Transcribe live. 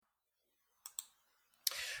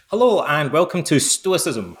Hello and welcome to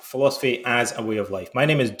Stoicism, Philosophy as a Way of Life. My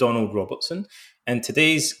name is Donald Robertson and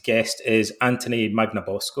today's guest is Anthony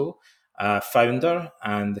Magnabosco, founder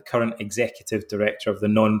and the current executive director of the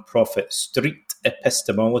non-profit Street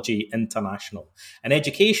Epistemology International, an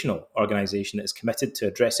educational organisation that is committed to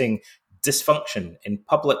addressing dysfunction in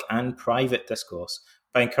public and private discourse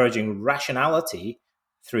by encouraging rationality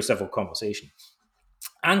through civil conversation.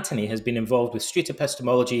 Anthony has been involved with street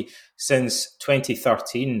epistemology since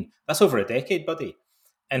 2013. That's over a decade, buddy.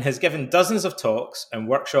 And has given dozens of talks and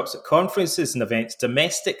workshops at conferences and events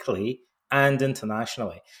domestically and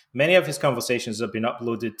internationally. Many of his conversations have been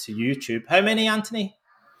uploaded to YouTube. How many, Anthony?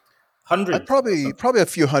 Hundreds. Probably a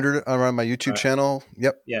few hundred around my YouTube channel.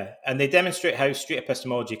 Yep. Yeah. And they demonstrate how street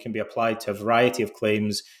epistemology can be applied to a variety of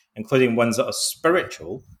claims, including ones that are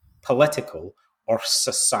spiritual, political, or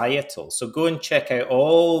societal. So go and check out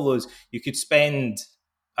all those. You could spend,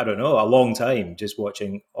 I don't know, a long time just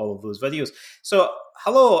watching all of those videos. So,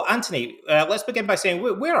 hello, Anthony. Let's begin by saying,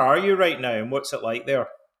 where are you right now and what's it like there?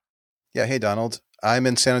 Yeah. Hey, Donald. I'm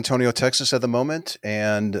in San Antonio, Texas at the moment,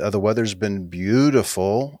 and the weather's been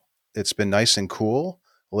beautiful. It's been nice and cool,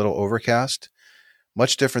 a little overcast,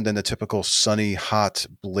 much different than the typical sunny, hot,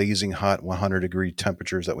 blazing hot 100-degree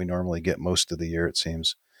temperatures that we normally get most of the year, it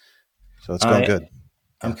seems. So it's going good.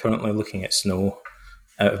 I'm currently looking at snow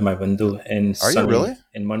out of my window in Are you really?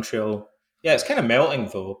 In Montreal. Yeah, it's kind of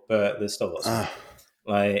melting though, but there's still lots of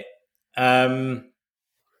well,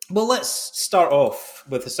 let's start off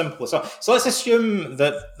with the simplest. So let's assume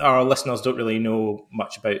that our listeners don't really know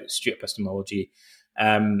much about street epistemology.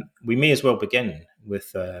 We may as well begin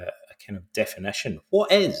with a kind of definition.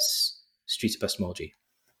 What is street epistemology?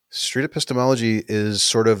 Street epistemology is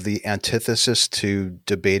sort of the antithesis to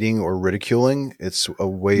debating or ridiculing. It's a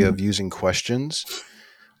way of using questions,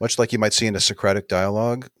 much like you might see in a Socratic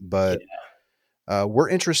dialogue. But we're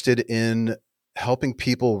interested in helping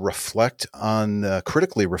people reflect on,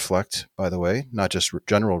 critically reflect, by the way, not just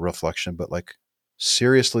general reflection, but like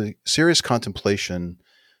serious contemplation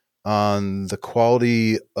on the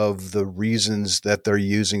quality of the reasons that they're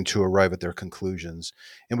using to arrive at their conclusions.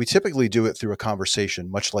 And we typically do it through a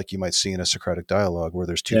conversation, much like you might see in a Socratic dialogue where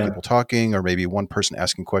there's two people talking, or maybe one person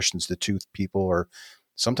asking questions to two people, or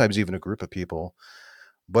sometimes even a group of people.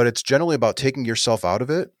 But it's generally about taking yourself out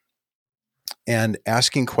of it and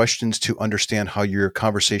asking questions to understand how your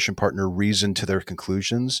conversation partner reasoned to their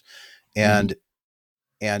conclusions, and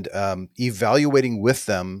evaluating with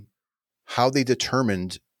them how they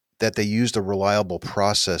determined that they used a reliable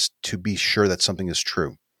process to be sure that something is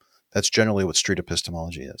true. That's generally what street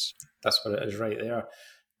epistemology is. That's what it is right there.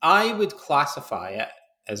 I would classify it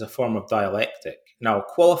as a form of dialectic. Now, I'll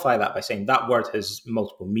qualify that by saying that word has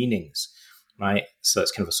multiple meanings, right? So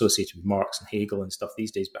it's kind of associated with Marx and Hegel and stuff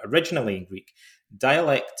these days. But originally in Greek,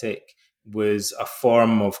 dialectic was a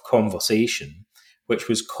form of conversation which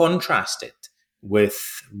was contrasted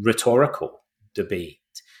with rhetorical debate.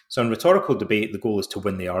 So in rhetorical debate, the goal is to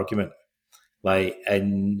win the argument.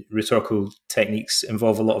 And rhetorical techniques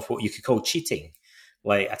involve a lot of what you could call cheating,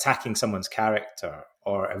 like attacking someone's character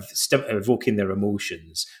or evoking their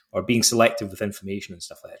emotions or being selective with information and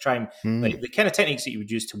stuff like that. The kind of techniques that you would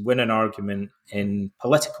use to win an argument in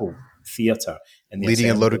political theatre. Leading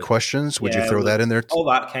and loaded questions, would you throw that in there? All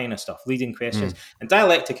that kind of stuff, leading questions. And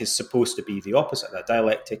dialectic is supposed to be the opposite of that.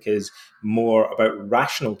 Dialectic is more about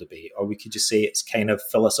rational debate, or we could just say it's kind of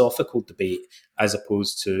philosophical debate as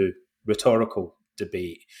opposed to rhetorical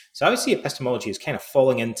debate. So I would see epistemology as kind of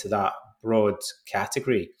falling into that broad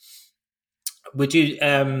category. Would you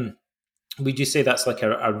say that's like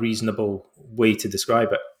a reasonable way to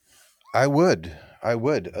describe it? I would.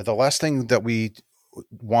 The last thing that we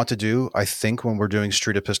want to do, I think, when we're doing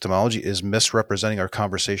street epistemology is misrepresenting our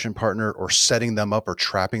conversation partner or setting them up or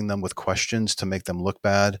trapping them with questions to make them look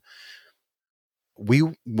bad. We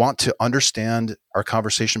want to understand our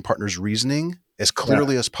conversation partner's reasoning as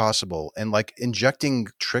clearly as possible, and like injecting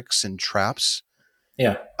tricks and traps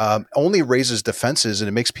only raises defenses, and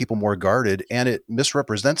it makes people more guarded, and it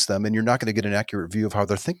misrepresents them, and you're not going to get an accurate view of how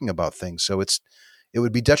they're thinking about things. So it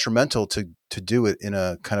would be detrimental to do it in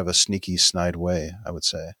a kind of a sneaky, snide way, I would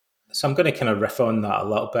say. So I'm going to kind of riff on that a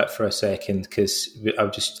little bit for a second, because I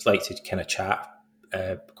would just like to kind of chat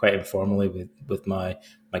quite informally with my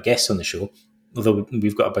guests on the show. Although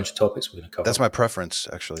we've got a bunch of topics we're going to cover. That's my preference,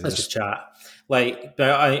 actually. Let's just chat. What it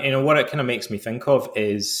kind of makes me think of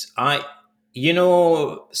is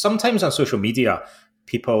sometimes on social media,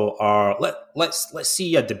 people are let's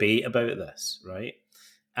see a debate about this, right?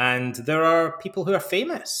 And there are people who are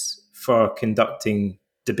famous for conducting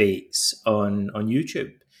debates on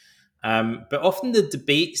YouTube. But often the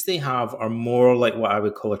debates they have are more like what I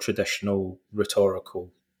would call a traditional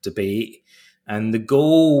rhetorical debate. And the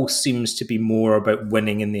goal seems to be more about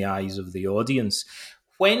winning in the eyes of the audience.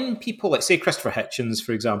 When people like, say, Christopher Hitchens,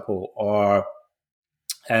 for example, or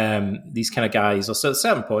these kind of guys, or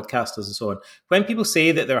certain podcasters and so on, when people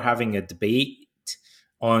say that they're having a debate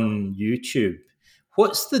on YouTube,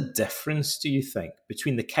 what's the difference, do you think,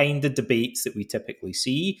 between the kind of debates that we typically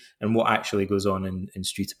see and what actually goes on in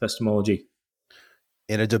street epistemology?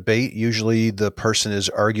 In a debate, usually the person is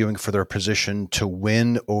arguing for their position to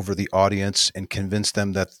win over the audience and convince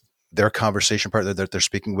them that their conversation partner that they're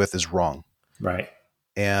speaking with is wrong. Right.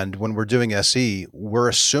 And when we're doing SE, we're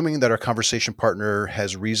assuming that our conversation partner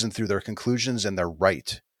has reasoned through their conclusions and they're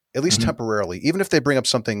right, at least temporarily. Even if they bring up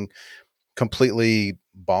something completely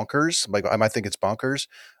bonkers, like I might think it's bonkers,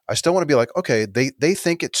 I still want to be like, okay, they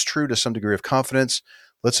think it's true to some degree of confidence.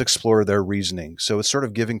 Let's explore their reasoning. So it's sort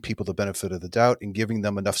of giving people the benefit of the doubt and giving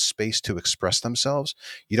them enough space to express themselves.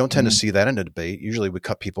 You don't tend to see that in a debate. Usually we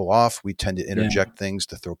cut people off. We tend to interject things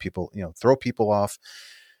to throw people off.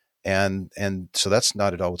 And so that's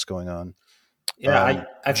not at all what's going on. Yeah,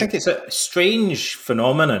 I think it's a strange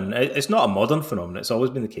phenomenon. It's not a modern phenomenon. It's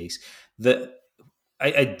always been the case that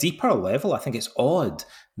at a deeper level, I think it's odd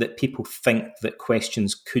that people think that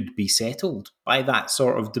questions could be settled by that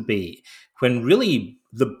sort of debate, when really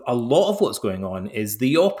a lot of what's going on is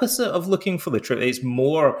the opposite of looking for the truth. It's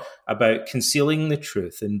more about concealing the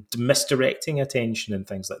truth and misdirecting attention and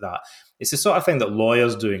things like that. It's the sort of thing that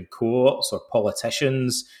lawyers do in courts or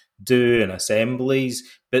politicians do in assemblies,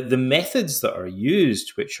 but the methods that are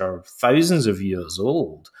used, which are thousands of years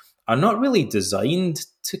old, are not really designed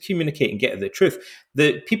to communicate and get at the truth.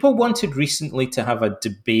 The people wanted recently to have a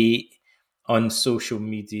debate on social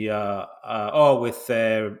media, with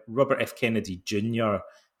Robert F. Kennedy Jr.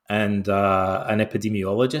 and an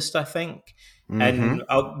epidemiologist, I think, and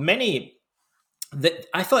many. That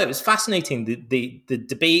I thought it was fascinating, the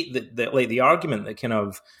debate, that like the argument that kind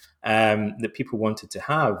of that people wanted to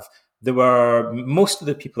have. There were most of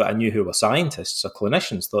the people that I knew who were scientists or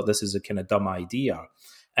clinicians thought this is a kind of dumb idea.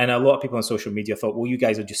 And a lot of people on social media thought, well, you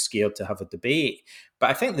guys are just scared to have a debate.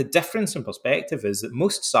 But I think the difference in perspective is that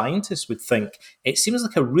most scientists would think it seems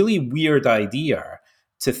like a really weird idea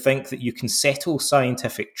to think that you can settle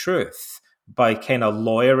scientific truth by kind of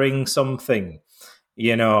lawyering something,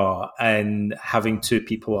 and having two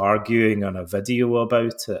people arguing on a video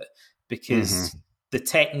about it, because the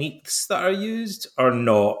techniques that are used are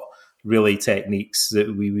not really techniques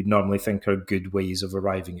that we would normally think are good ways of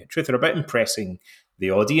arriving at truth. They're about impressing the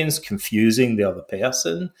audience, confusing the other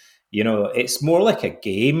person. It's more like a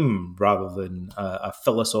game rather than a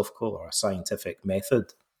philosophical or a scientific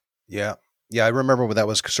method. Yeah. Yeah, I remember when that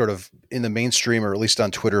was sort of in the mainstream, or at least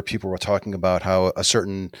on Twitter, people were talking about how a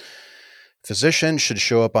certain physician should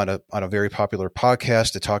show up on a very popular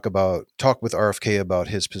podcast to talk with RFK about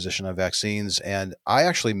his position on vaccines. And I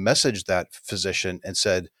actually messaged that physician and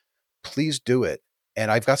said, please do it. And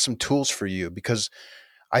I've got some tools for you, because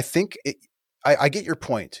I think I get your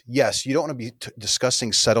point. Yes, you don't want to be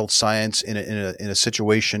discussing settled science in a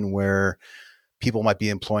situation where people might be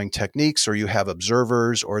employing techniques, or you have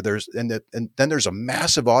observers, or and then there's a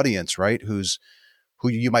massive audience, right? Who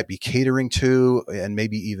you might be catering to, and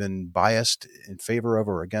maybe even biased in favor of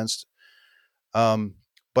or against.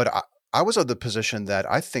 But I was of the position that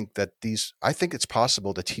I think it's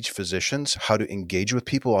possible to teach physicians how to engage with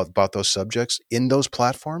people about those subjects on those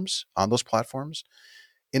platforms,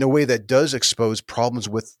 in a way that does expose problems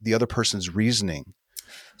with the other person's reasoning.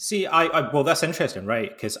 See, well, that's interesting, right?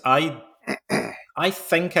 Because I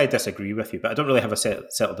think I disagree with you, but I don't really have a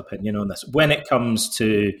settled opinion on this when it comes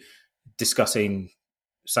to discussing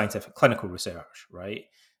scientific clinical research, right?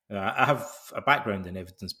 I have a background in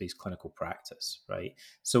evidence-based clinical practice, right?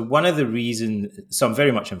 So one of the reasons, so I'm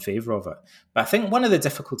very much in favor of it. But I think one of the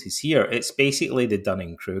difficulties here, it's basically the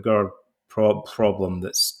Dunning-Kruger problem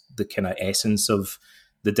that's the kind of essence of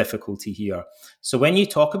the difficulty here. So when you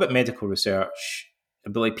talk about medical research,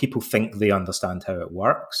 like, people think they understand how it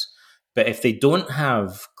works. But if they don't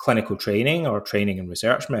have clinical training or training in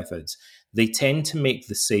research methods, they tend to make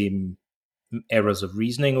the same errors of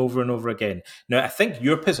reasoning over and over again. Now, I think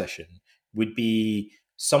your position would be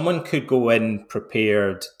someone could go in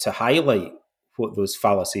prepared to highlight what those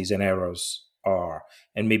fallacies and errors are,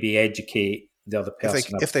 and maybe educate the other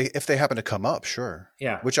person. If they happen to come up, sure.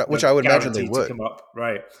 Yeah, which I would imagine they would come up,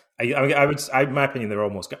 right? I would, in my opinion, they're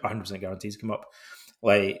almost 100% guaranteed to come up.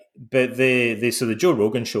 Like, but the Joe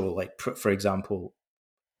Rogan show, like, for example,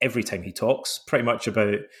 every time he talks pretty much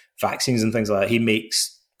about vaccines and things like that, he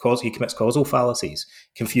commits causal fallacies,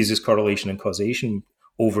 confuses correlation and causation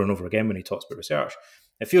over and over again when he talks about research.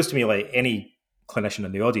 It feels to me like any clinician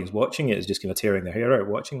in the audience watching it is just kind of tearing their hair out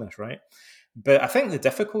watching this, right? But I think the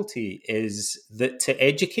difficulty is that to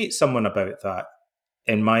educate someone about that,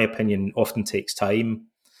 in my opinion, often takes time.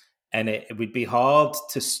 And it would be hard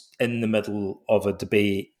to, in the middle of a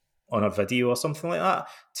debate on a video or something like that,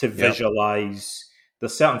 to visualize.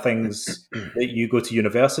 There's certain things that you go to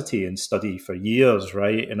university and study for years,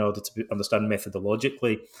 right, in order to understand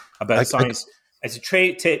methodologically about science. As a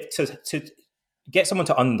trait to get someone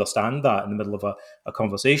to understand that in the middle of a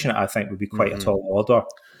conversation, I think would be quite a tall order.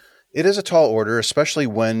 It is a tall order, especially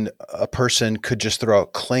when a person could just throw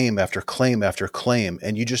out claim after claim after claim,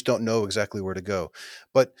 and you just don't know exactly where to go.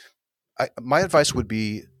 But my advice would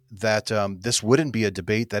be that this wouldn't be a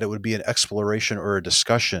debate; that it would be an exploration or a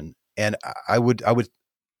discussion. And I would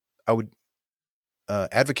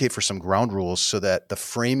advocate for some ground rules so that the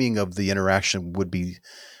framing of the interaction would be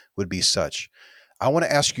such. I want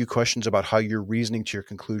to ask you questions about how you're reasoning to your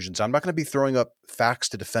conclusions. I'm not going to be throwing up facts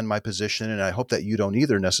to defend my position, and I hope that you don't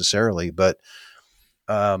either necessarily. But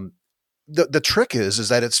the trick is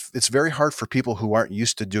that it's very hard for people who aren't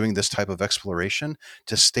used to doing this type of exploration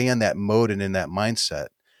to stay in that mode and in that mindset.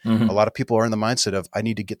 Mm-hmm. A lot of people are in the mindset of, I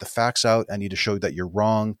need to get the facts out, I need to show that you're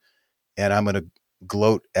wrong, and I'm going to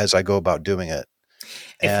gloat as I go about doing it.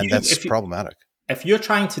 And that's problematic. If you're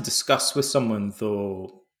trying to discuss with someone,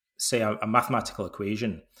 though, say a mathematical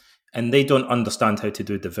equation, and they don't understand how to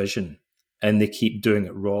do division and they keep doing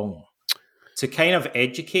it wrong, to kind of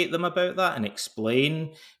educate them about that and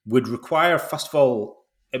explain would require, first of all,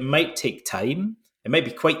 it might take time. It might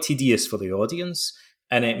be quite tedious for the audience,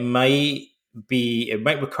 and it might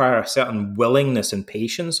require a certain willingness and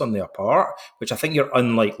patience on their part, which I think you're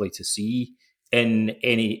unlikely to see in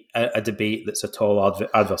a debate that's at all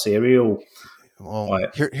adversarial. Well,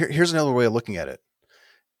 here's another way of looking at it.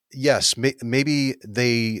 Yes, maybe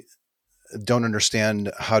they don't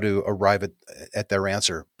understand how to arrive at their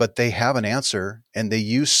answer, but they have an answer and they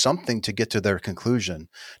use something to get to their conclusion.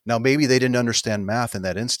 Now, maybe they didn't understand math in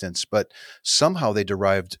that instance, but somehow they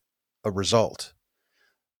derived a result.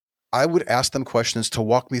 I would ask them questions to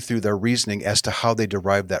walk me through their reasoning as to how they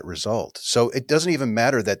derived that result. So it doesn't even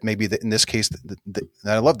matter that maybe in this case, and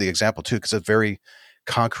I love the example too, because it's very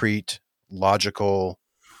concrete, logical,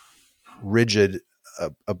 rigid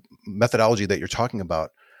a methodology that you're talking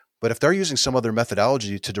about. But if they're using some other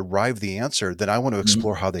methodology to derive the answer, then I want to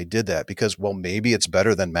explore how they did that, because, well, maybe it's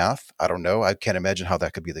better than math. I don't know. I can't imagine how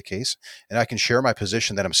that could be the case. And I can share my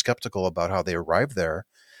position that I'm skeptical about how they arrived there,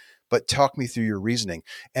 but talk me through your reasoning.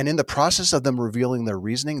 And in the process of them revealing their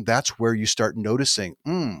reasoning, that's where you start noticing,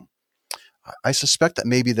 I suspect that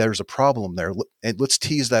maybe there's a problem there. And let's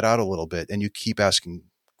tease that out a little bit. And you keep asking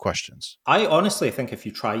questions. I honestly think if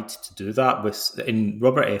you tried to do that and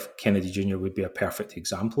Robert F. Kennedy Jr. would be a perfect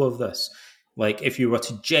example of this. Like, if you were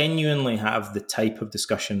to genuinely have the type of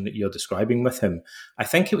discussion that you're describing with him, I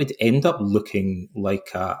think it would end up looking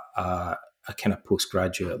like a kind of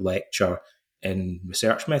postgraduate lecture in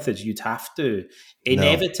research methods. You'd have to,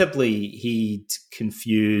 inevitably, he'd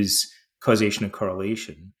confuse causation and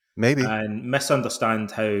correlation. Maybe. And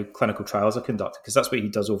misunderstand how clinical trials are conducted, because that's what he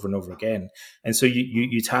does over and over again. And so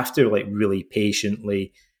you'd have to really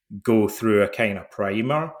patiently go through a kind of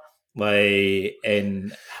primer,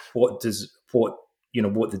 in what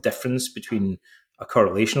the difference between a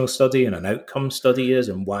correlational study and an outcome study is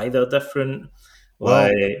and why they're different.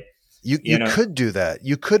 Well, you could do that.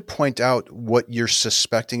 You could point out what you're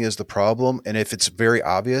suspecting is the problem. And if it's very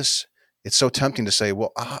obvious, it's so tempting to say,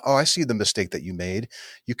 well, I see the mistake that you made.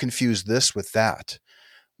 You confuse this with that.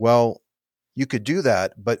 Well, you could do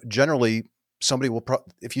that, but generally somebody will,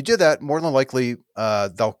 if you did that, more than likely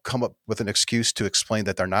they'll come up with an excuse to explain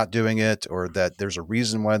that they're not doing it or that there's a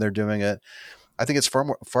reason why they're doing it. I think it's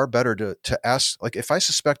far better to ask, like, if I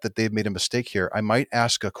suspect that they've made a mistake here, I might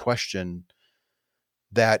ask a question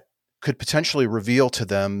that could potentially reveal to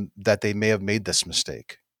them that they may have made this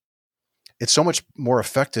mistake. It's so much more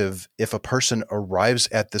effective if a person arrives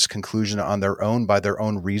at this conclusion on their own by their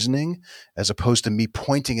own reasoning, as opposed to me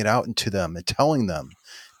pointing it out to them and telling them,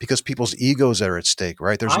 because people's egos are at stake,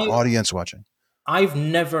 right? There's an audience watching. I've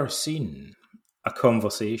never seen a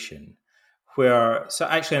conversation where,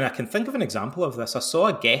 and I can think of an example of this. I saw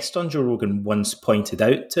a guest on Joe Rogan once pointed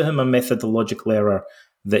out to him a methodological error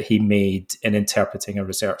that he made in interpreting a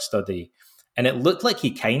research study. And it looked like he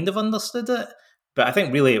kind of understood it, but I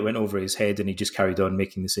think really it went over his head and he just carried on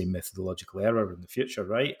making the same methodological error in the future,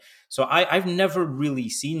 right? So I've never really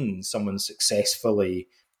seen someone successfully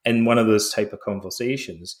in one of those type of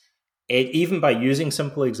conversations, even by using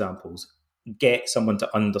simple examples, get someone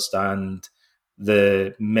to understand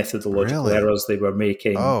the methodological Really? errors they were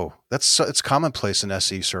making. Oh, it's commonplace in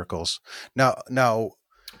SE circles. Now,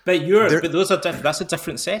 But there. those are that's a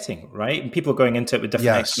different setting, right? And people are going into it with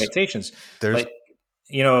different Yes, expectations. there's. Like,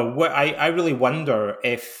 what I really wonder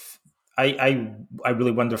if I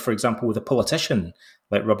really wonder, for example, with a politician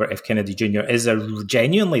like Robert F. Kennedy Jr., is there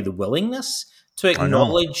genuinely the willingness to I know.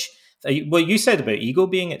 acknowledge what you said about ego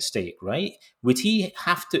being at stake, right? Would he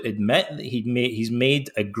have to admit that he's made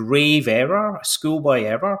a grave error, a schoolboy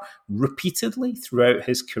error, repeatedly throughout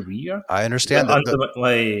his career? I That understand that.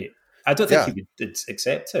 ultimately, I don't think Yeah, he would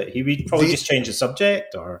accept it. He would probably the just change the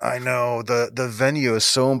subject, or I know the venue is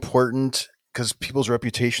so important because people's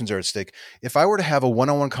reputations are at stake. If I were to have a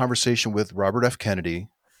one-on-one conversation with Robert F. Kennedy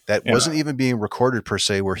that yeah, wasn't even being recorded per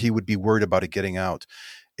se, where he would be worried about it getting out,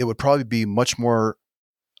 it would probably be much more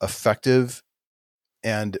effective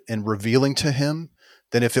and revealing to him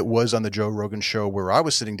than if it was on the Joe Rogan show where I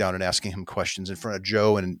was sitting down and asking him questions in front of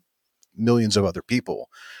Joe and millions of other people.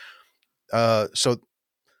 So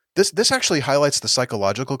this actually highlights the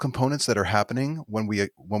psychological components that are happening when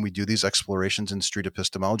we do these explorations in street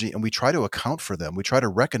epistemology, and we try to account for them. We try to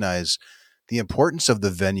recognize the importance of the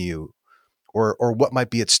venue or what might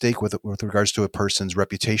be at stake with regards to a person's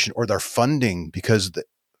reputation or their funding, because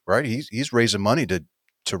right, he's raising money to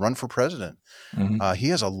run for president. He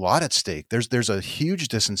has a lot at stake. There's a huge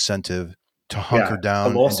disincentive to hunker down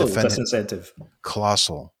and colossal defend it. disincentive.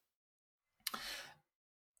 Colossal.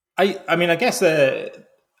 I mean, I guess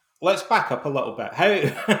let's back up a little bit. How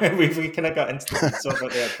we kind of got into the sort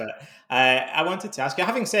of there, but I wanted to ask you,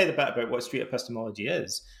 having said a bit about what street epistemology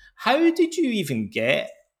is, how did you even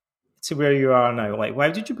get to where you are now? Like,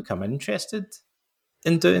 why did you become interested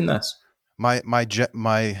in doing this? My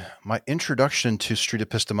introduction to street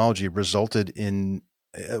epistemology was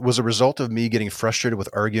a result of me getting frustrated with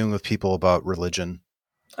arguing with people about religion.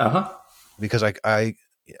 Because I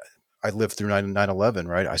lived through 9/11,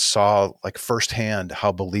 right? I saw like firsthand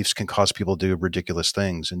how beliefs can cause people to do ridiculous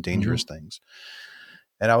things and dangerous things.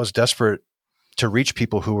 And I was desperate to reach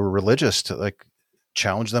people who were religious to like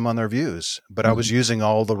challenge them on their views. But I was using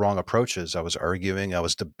all the wrong approaches. I was arguing, I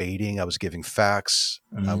was debating, I was giving facts,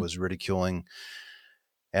 I was ridiculing.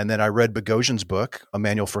 And then I read Boghossian's book, A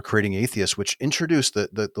Manual for Creating Atheists, which introduced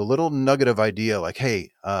the little nugget of idea like,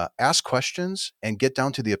 hey, ask questions and get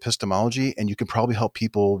down to the epistemology, and you can probably help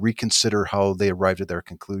people reconsider how they arrived at their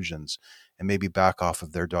conclusions and maybe back off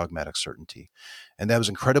of their dogmatic certainty. And that was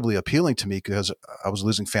incredibly appealing to me because I was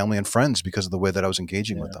losing family and friends because of the way that I was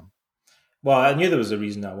engaging with them. Well, I knew there was a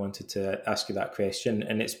reason I wanted to ask you that question,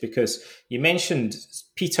 and it's because you mentioned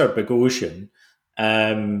Peter Boghossian,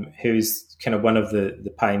 who's kind of one of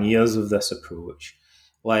the pioneers of this approach.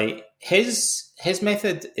 Like his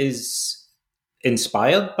method is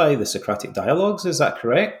inspired by the Socratic dialogues. Is that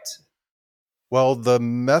correct? Well, the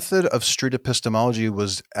method of street epistemology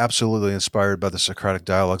was absolutely inspired by the Socratic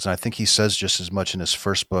dialogues, and I think he says just as much in his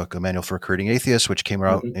first book, A Manual for Creating Atheists, which came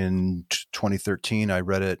out in 2013. I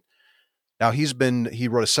read it. Now he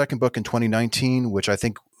wrote a second book in 2019, which I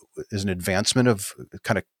think is an advancement of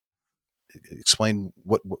kind of explain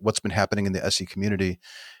what's been happening in the SE community.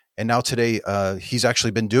 And now today, he's actually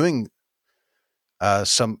been doing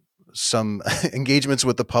some engagements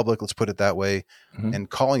with the public, let's put it that way, and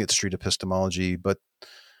calling it street epistemology. But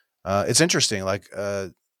it's interesting. Like,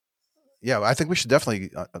 I think we should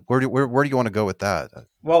definitely. Where do you want to go with that?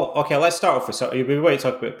 Well, okay, let's start off with. We want to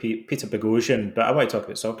talk about Peter Boghossian, but I want to talk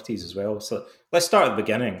about Socrates as well. So let's start at the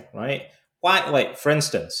beginning, right? Why, like, for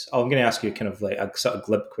instance, I'm going to ask you kind of like a sort of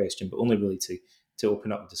glib question, but only really to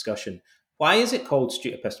open up the discussion. Why is it called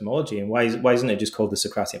street epistemology, and why isn't it just called the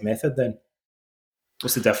Socratic method then?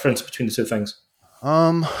 What's the difference between the two things?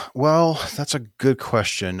 Well, that's a good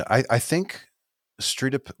question. I think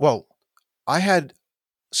I had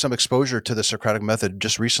some exposure to the Socratic method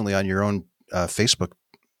just recently on your own Facebook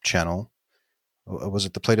channel. Was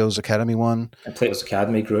it the Plato's Academy one? Plato's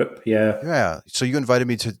Academy group, yeah. Yeah. So you invited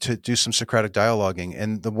me to do some Socratic dialoguing.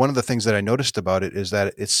 And one of the things that I noticed about it is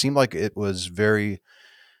that it seemed like it was very,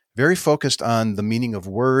 very focused on the meaning of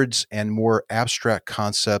words and more abstract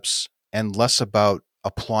concepts and less about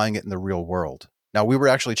applying it in the real world. Now, we were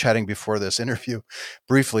actually chatting before this interview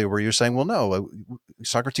briefly where you're saying, well, no,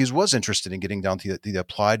 Socrates was interested in getting down to the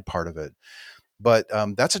applied part of it. But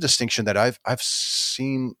that's a distinction that I've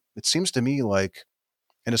seen. It seems to me like,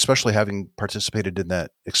 and especially having participated in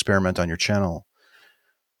that experiment on your channel,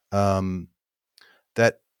 that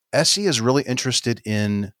SE is really interested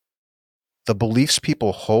in the beliefs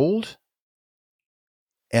people hold,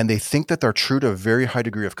 and they think that they're true to a very high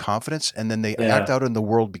degree of confidence, and then they act out in the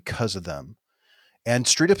world because of them. And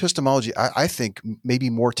street epistemology, I think, maybe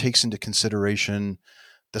more takes into consideration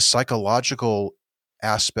the psychological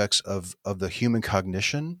aspects of the human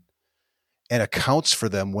cognition and accounts for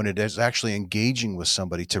them when it is actually engaging with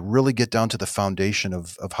somebody to really get down to the foundation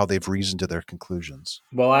of how they've reasoned to their conclusions.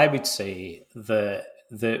 Well, I would say the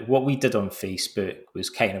what we did on Facebook was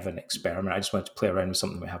kind of an experiment. I just wanted to play around with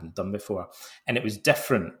something we haven't done before, and it was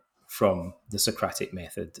different from the Socratic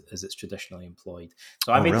method as it's traditionally employed.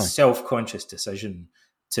 So I made a self-conscious decision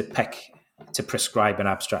to prescribe an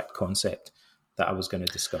abstract concept that I was going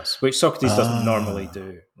to discuss, which Socrates doesn't normally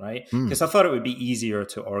do, right? Because I thought it would be easier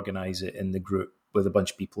to organize it in the group with a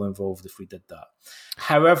bunch of people involved if we did that.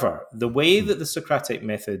 However, the way that the Socratic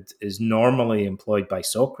method is normally employed by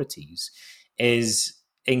Socrates is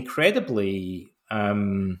incredibly,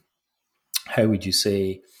 how would you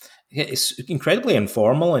say, it's incredibly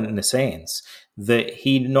informal in the sense that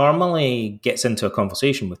he normally gets into a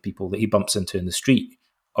conversation with people that he bumps into in the street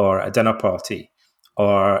or a dinner party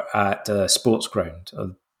or at a sports ground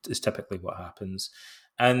is typically what happens.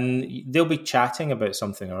 And they'll be chatting about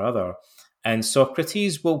something or other. And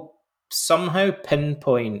Socrates will somehow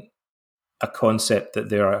pinpoint a concept that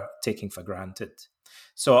they are taking for granted.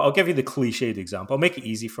 So I'll give you the cliched example. I'll make it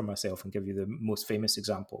easy for myself and give you the most famous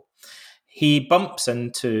example. He bumps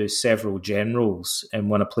into several generals in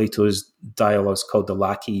one of Plato's dialogues called the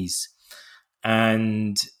Laches,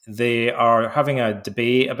 and they are having a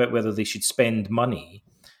debate about whether they should spend money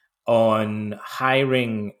on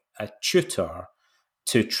hiring a tutor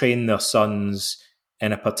to train their sons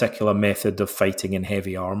in a particular method of fighting in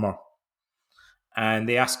heavy armor. And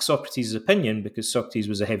they ask Socrates' opinion because Socrates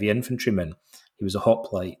was a heavy infantryman. He was a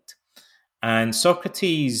hoplite. And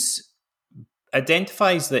Socrates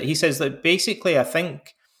identifies that, he says that basically, I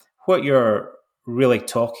think what you're really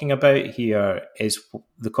talking about here is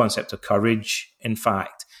the concept of courage, in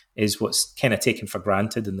fact, is what's kind of taken for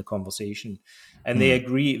granted in the conversation. And they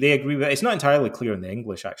agree with it. It's not entirely clear in the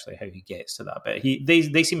English, actually, how he gets to that, but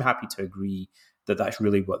they seem happy to agree that that's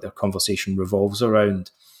really what their conversation revolves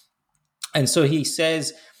around. And so he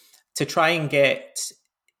says to try and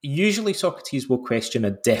usually Socrates will question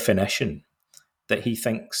a definition that he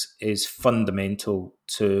thinks is fundamental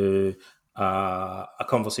to a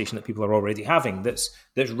conversation that people are already having that's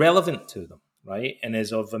relevant to them, right, and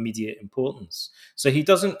is of immediate importance. So he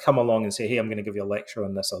doesn't come along and say, hey, I'm going to give you a lecture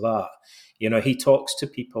on this or that. He talks to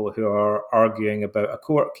people who are arguing about a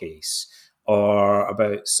court case or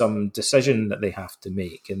about some decision that they have to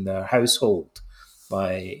make in their household.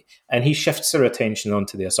 And he shifts their attention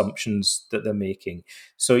onto the assumptions that they're making.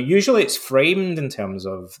 So usually it's framed in terms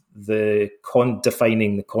of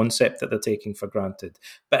defining the concept that they're taking for granted.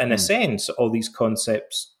 But in a sense, all these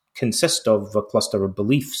concepts consist of a cluster of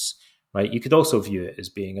beliefs, right? You could also view it as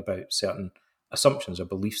being about certain assumptions or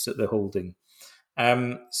beliefs that they're holding.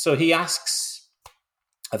 So he asks,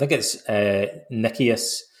 I think it's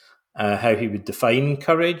Nicias, how he would define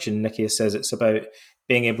courage. And Nicias says it's about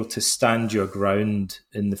being able to stand your ground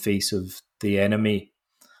in the face of the enemy.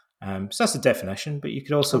 So that's the definition, but you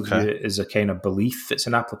could also view it as a kind of belief. It's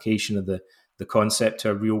an application of the concept to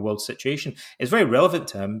a real-world situation. It's very relevant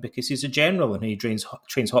to him because he's a general and he trains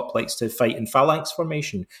hoplites to fight in phalanx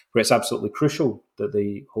formation, where it's absolutely crucial that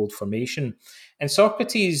they hold formation. And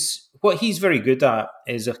Socrates, what he's very good at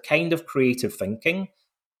is a kind of creative thinking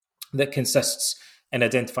that consists in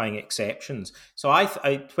identifying exceptions. So if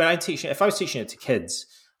I was teaching it to kids,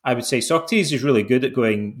 I would say Socrates is really good at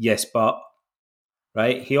going, yes, but,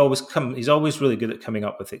 right? He's always really good at coming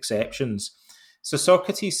up with exceptions. So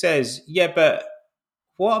Socrates says, yeah, but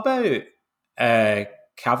what about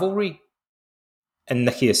cavalry? And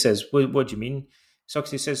Nicias says, what do you mean?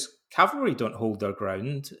 Socrates says, cavalry don't hold their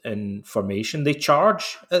ground in formation. They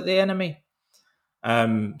charge at the enemy.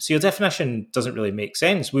 So your definition doesn't really make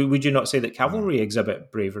sense. Would you not say that cavalry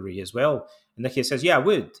exhibit bravery as well? And Nicias says, yeah, I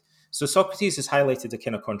would. So Socrates has highlighted a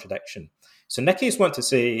kind of contradiction. So Nicias wants to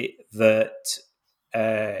say that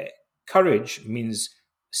courage means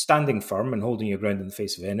standing firm and holding your ground in the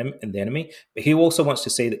face of the enemy, but he also wants to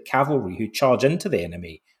say that cavalry who charge into the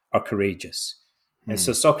enemy are courageous. And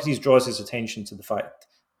so Socrates draws his attention to the fact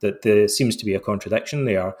that there seems to be a contradiction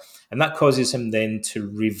there, and that causes him then to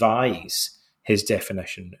revise his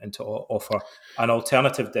definition and to offer an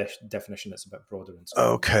alternative definition that's a bit broader. And so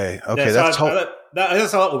okay, that's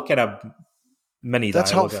a little kind of mini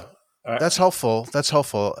dialogue. That's helpful.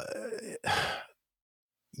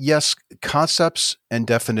 Yes, concepts and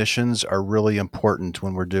definitions are really important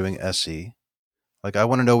when we're doing SE. Like, I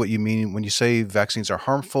want to know what you mean when you say vaccines are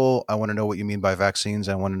harmful. I want to know what you mean by vaccines.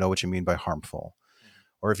 I want to know what you mean by harmful.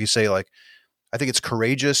 Or if you say, like, I think it's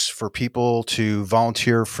courageous for people to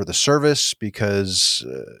volunteer for the service because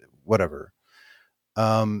whatever.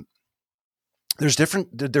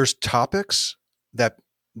 There's topics that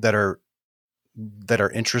are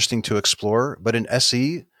interesting to explore, but in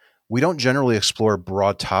SE, we don't generally explore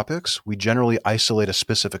broad topics. We generally isolate a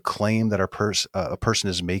specific claim that a person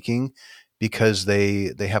is making because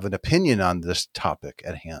they have an opinion on this topic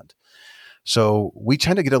at hand. So we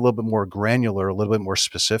tend to get a little bit more granular, a little bit more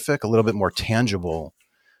specific, a little bit more tangible.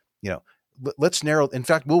 Let's narrow. In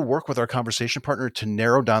fact, we'll work with our conversation partner to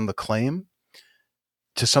narrow down the claim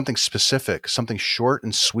to something specific, something short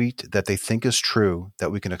and sweet that they think is true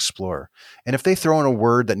that we can explore. And if they throw in a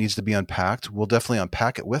word that needs to be unpacked, we'll definitely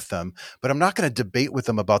unpack it with them. But I'm not going to debate with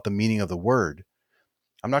them about the meaning of the word.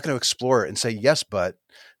 I'm not going to explore it and say, yes, but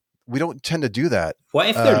we don't tend to do that. What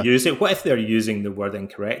if they're using the word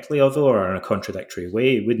incorrectly, although, or in a contradictory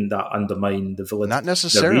way? Wouldn't that undermine the validity? Not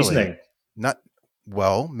necessarily. Reasoning?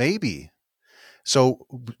 Maybe. So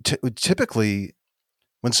typically,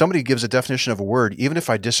 when somebody gives a definition of a word, even if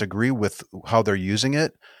I disagree with how they're using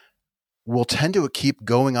it, we'll tend to keep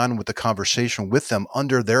going on with the conversation with them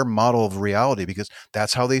under their model of reality, because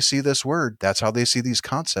that's how they see this word. That's how they see these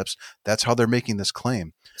concepts. That's how they're making this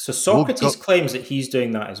claim. So Socrates claims that he's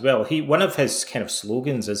doing that as well. One of his kind of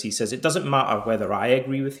slogans is, he says, it doesn't matter whether I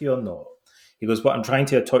agree with you or not. He goes, what I'm trying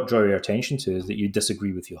to draw your attention to is that you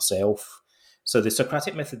disagree with yourself. So the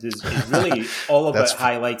Socratic method is really all about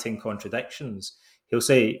highlighting contradictions. He'll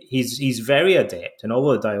say he's very adept, and all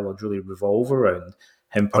the dialogues really revolve around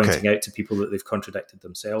him pointing out to people that they've contradicted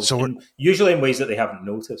themselves, usually in ways that they haven't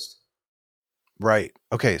noticed. Right.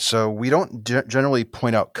 Okay. So we don't generally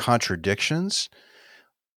point out contradictions.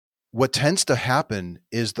 What tends to happen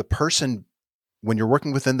is the person, when you're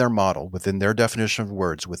working within their model, within their definition of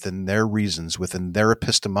words, within their reasons, within their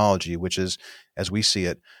epistemology, which is, as we see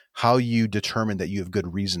it, how you determine that you have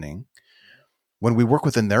good reasoning. When we work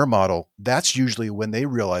within their model, that's usually when they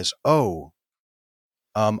realize, I'm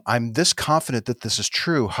this confident that this is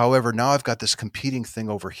true. However, now I've got this competing thing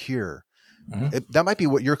over here. Mm-hmm. That might be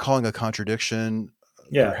what you're calling a contradiction,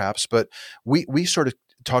 perhaps. But we sort of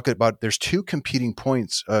talk about, there's two competing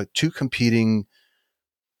points,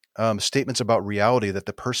 statements about reality that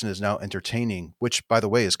the person is now entertaining, which, by the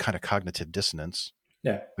way, is kind of cognitive dissonance.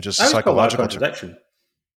 Yeah, which is psychological contradiction.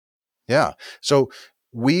 Yeah. So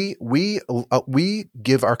we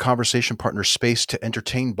give our conversation partner space to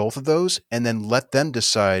entertain both of those, and then let them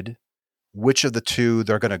decide which of the two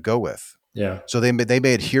they're going to go with. Yeah. So they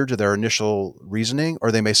may adhere to their initial reasoning,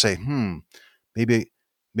 or they may say,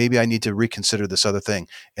 maybe I need to reconsider this other thing.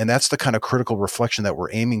 And that's the kind of critical reflection that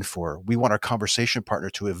we're aiming for. We want our conversation partner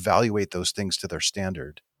to evaluate those things to their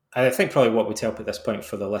standard. I think probably what would help at this point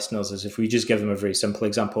for the listeners is if we just give them a very simple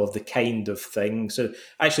example of the kind of thing. So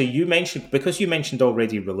actually, you mentioned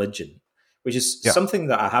already religion, which is something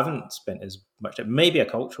that I haven't spent as much. It may be a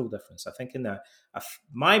cultural difference. I think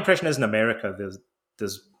my impression is in America,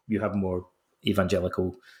 you have more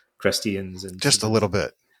evangelical Christians, and just a little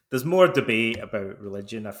bit. There's more debate about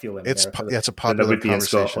religion, I feel, in America. It's a popular conversation. In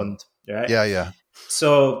Scotland, right? Yeah.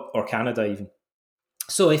 So, or Canada even.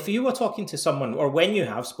 So if you were talking to someone, or when you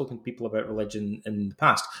have spoken to people about religion in the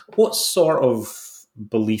past, what sort of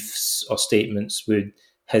beliefs or statements would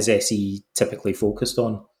his SE typically focused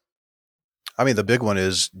on? I mean, the big one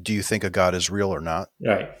is, do you think a God is real or not?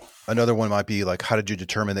 Right. Another one might be like, how did you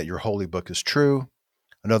determine that your holy book is true?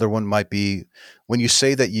 Another one might be, when you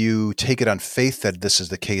say that you take it on faith that this is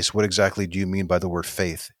the case, what exactly do you mean by the word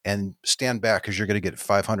faith? And stand back, because you're going to get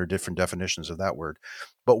 500 different definitions of that word.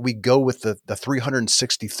 But we go with the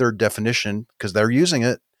 363rd definition, because they're using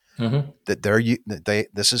it, that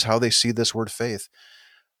this is how they see this word faith.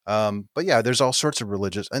 But yeah, there's all sorts of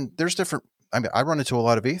religious, and there's different. I mean, I run into a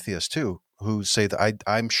lot of atheists too, who say that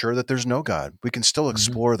I'm sure that there's no God. We can still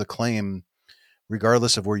explore the claim,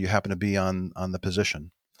 regardless of where you happen to be on the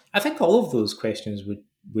position. I think all of those questions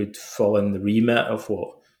would fall in the remit of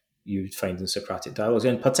what you would find in Socratic dialogues,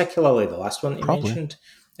 and particularly the last one that you mentioned.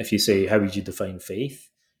 If you say, how would you define faith?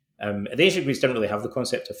 The ancient Greeks didn't really have the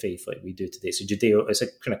concept of faith like we do today. It's a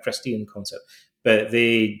kind of Christian concept, but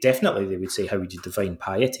they would say, how would you define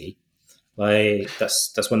piety? Like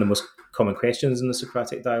that's one of the most common questions in the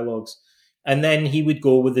Socratic dialogues. And then he would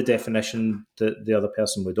go with the definition that the other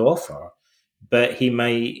person would offer, but he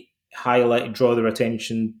might draw their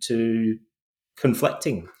attention to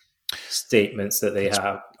conflicting statements that they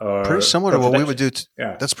have. Or pretty similar to what we would do.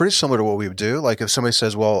 That's pretty similar to what we would do. Like if somebody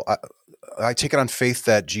says, well, I take it on faith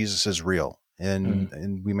that Jesus is real.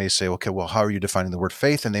 And we may say, okay, well, how are you defining the word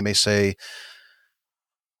faith? And they may say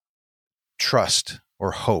trust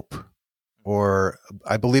or hope. or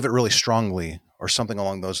I believe it really strongly, or something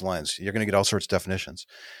along those lines. You're going to get all sorts of definitions,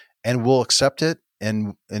 and we'll accept it.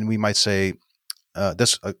 And we might say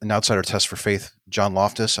this an outsider test for faith. John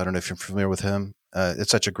Loftus. I don't know if you're familiar with him.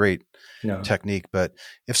 It's such a great No. technique. But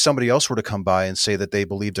if somebody else were to come by and say that they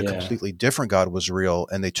believed a completely different God was real,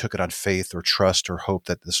 and they took it on faith or trust or hope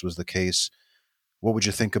that this was the case, what would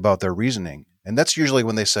you think about their reasoning? And that's usually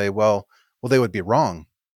when they say, well, they would be wrong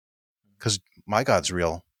because my God's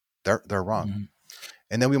real. They're wrong. Mm-hmm.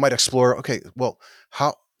 And then we might explore, okay, well,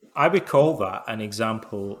 how? I would call that an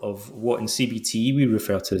example of what in CBT we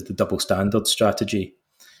refer to as the double standard strategy,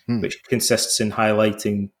 which consists in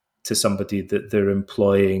highlighting to somebody that they're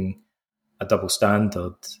employing a double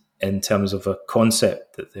standard in terms of a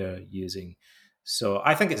concept that they're using. So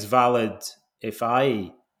I think it's valid if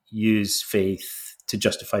I use faith to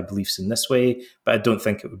justify beliefs in this way, but I don't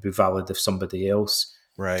think it would be valid if somebody else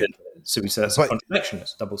did. So we say that's a contradiction,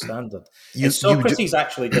 it's a double standard. And Socrates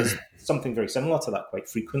actually does something very similar to that quite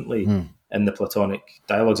frequently in the Platonic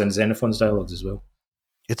dialogues and Xenophon's dialogues as well.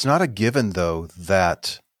 It's not a given, though,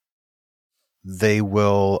 that they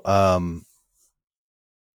will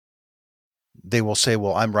say,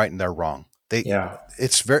 well, I'm right and they're wrong.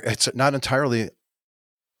 It's not entirely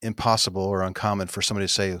impossible or uncommon for somebody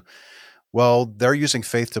to say, well, they're using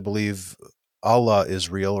faith to believe Allah is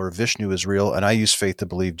real or Vishnu is real, and I use faith to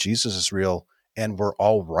believe Jesus is real, and we're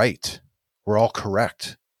all right. We're all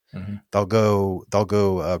correct. Mm-hmm. They'll go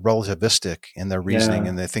relativistic in their reasoning,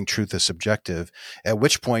 and they think truth is subjective, at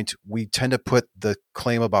which point we tend to put the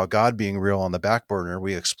claim about God being real on the back burner.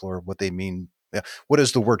 We explore what they mean. What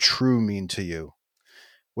does the word true mean to you?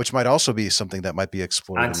 Which might also be something that might be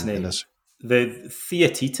explored Antony, in this. The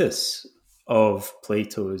Theaetetus of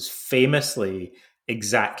Plato is famously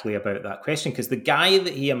exactly about that question, because the guy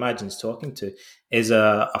that he imagines talking to is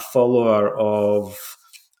a follower of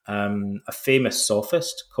a famous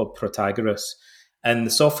sophist called Protagoras. And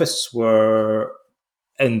the sophists were,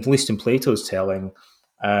 at least in Plato's telling,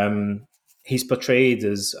 he's portrayed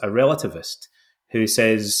as a relativist who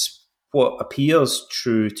says what appears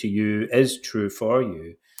true to you is true for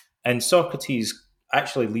you. And Socrates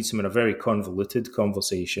actually leads him in a very convoluted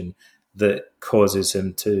conversation that causes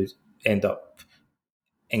him to end up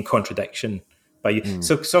in contradiction by you.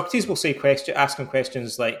 So Socrates will say ask him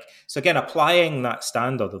questions like, so again, applying that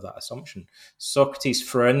standard of that assumption, Socrates,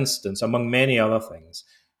 for instance, among many other things,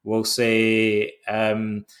 will say,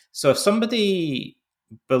 so if somebody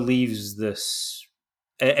believes this,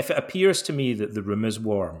 if it appears to me that the room is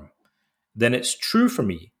warm, then it's true for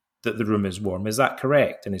me that the room is warm. Is that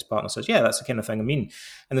correct? And his partner says, yeah, that's the kind of thing I mean.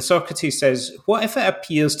 And the Socrates says, what if it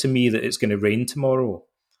appears to me that it's going to rain tomorrow?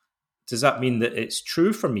 Does that mean that it's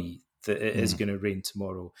true for me that it is going to rain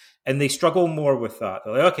tomorrow? And they struggle more with that.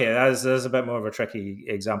 They're like, okay, that's a bit more of a tricky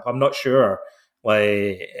example. I'm not sure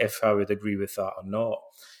if I would agree with that or not.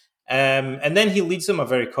 And then he leads them a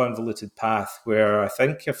very convoluted path where I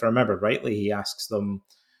think, if I remember rightly, he asks them,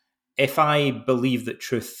 if I believe that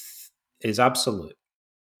truth is absolute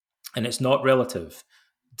and it's not relative,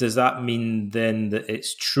 does that mean then that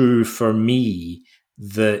it's true for me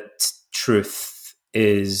that truth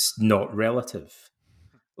is not relative?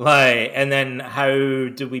 And then how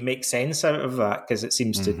do we make sense out of that? Because it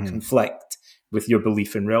seems to conflict with your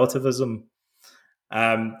belief in relativism.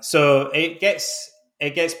 So it gets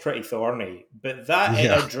pretty thorny, but that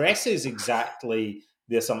it addresses exactly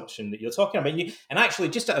the assumption that you're talking about. And actually,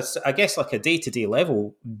 just at I guess like a day-to-day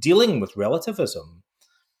level, dealing with relativism,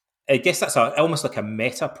 I guess that's almost like a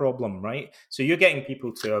meta problem, right? So you're getting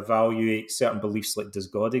people to evaluate certain beliefs like, does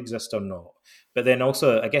God exist or not? But then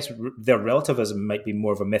also, I guess their relativism might be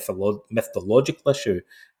more of a methodological issue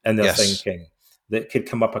in their thinking that could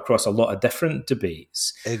come up across a lot of different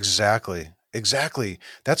debates. Exactly.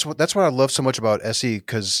 That's what I love so much about SE,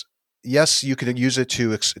 because yes, you can use it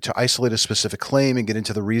to isolate a specific claim and get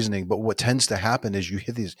into the reasoning. But what tends to happen is you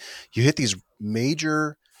hit these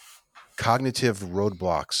major cognitive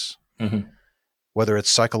roadblocks, whether it's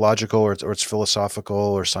psychological or it's philosophical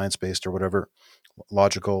or science-based or whatever,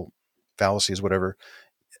 logical fallacies, whatever.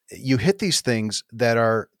 You hit these things that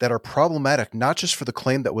are problematic, not just for the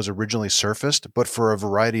claim that was originally surfaced, but for a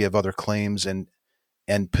variety of other claims and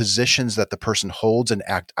positions that the person holds and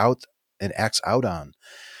acts out on.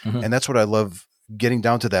 And that's what I love, getting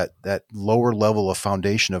down to that lower level of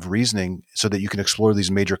foundation of reasoning so that you can explore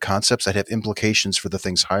these major concepts that have implications for the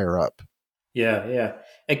things higher up. Yeah.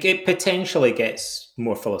 It potentially gets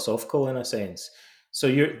more philosophical in a sense. So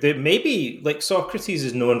maybe like Socrates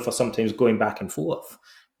is known for sometimes going back and forth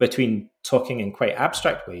between talking in quite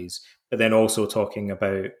abstract ways, but then also talking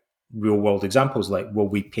about real world examples like, will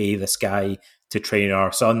we pay this guy to train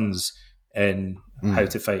our sons in how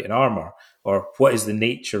to fight in armor, or what is the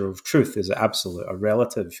nature of truth? Is it absolute or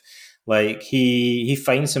relative? Like he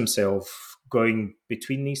finds himself going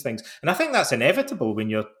between these things, and I think that's inevitable when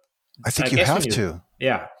you're. I think you have to.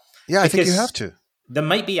 Yeah, I think you have to. There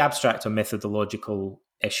might be abstract or methodological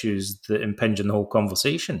issues that impinge on the whole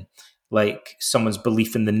conversation, like someone's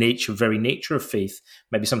belief in the very nature of faith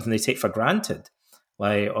might be something they take for granted,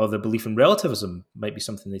 or the belief in relativism might be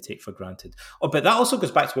something they take for granted. But that also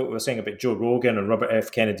goes back to what we were saying about Joe Rogan and Robert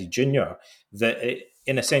F. Kennedy Jr., that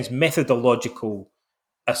in a sense, methodological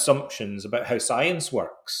assumptions about how science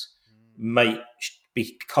works might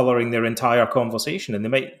be coloring their entire conversation, and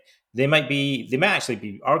they might actually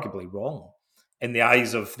be arguably wrong in the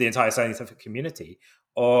eyes of the entire scientific community,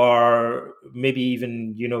 or maybe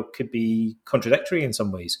even could be contradictory in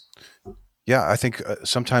some ways. Yeah, I think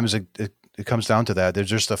sometimes it comes down to that. There's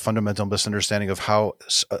just a fundamental misunderstanding of how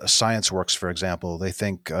science works. For example, they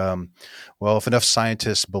think, well, if enough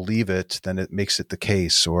scientists believe it, then it makes it the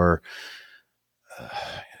case, or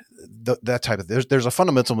that type of. There's a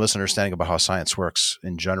fundamental misunderstanding about how science works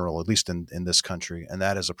in general, at least in this country, and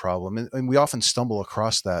that is a problem. And we often stumble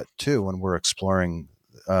across that too when we're exploring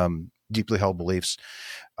deeply held beliefs.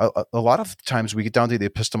 A lot of times we get down to the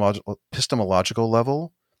epistemological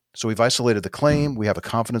level. So we've isolated the claim, we have a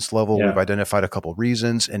confidence level, we've identified a couple of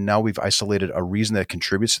reasons, and now we've isolated a reason that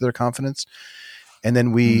contributes to their confidence. And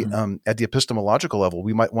then we, at the epistemological level,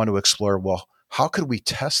 we might want to explore, well, how could we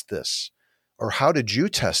test this? Or how did you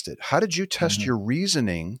test it? How did you test your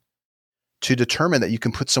reasoning to determine that you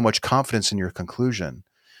can put so much confidence in your conclusion?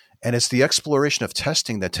 And it's the exploration of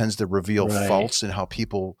testing that tends to reveal faults in how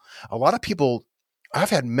a lot of people,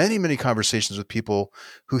 I've had many, many conversations with people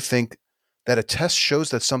who think that a test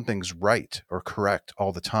shows that something's right or correct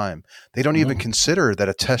all the time. They don't even consider that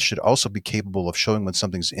a test should also be capable of showing when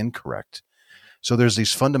something's incorrect. So there's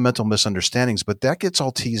these fundamental misunderstandings, but that gets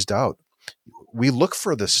all teased out. We look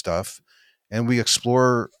for this stuff, and we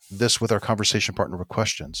explore this with our conversation partner with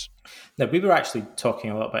questions. Now, we were actually talking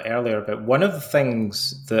a little bit earlier about one of the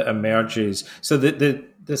things that emerges. So the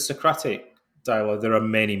Socratic dialogue, there are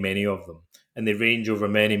many, many of them, and they range over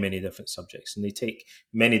many, many different subjects, and they take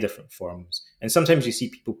many different forms. And sometimes you see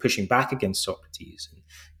people pushing back against Socrates and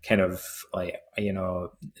kind of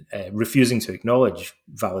refusing to acknowledge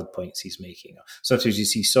valid points he's making. Sometimes you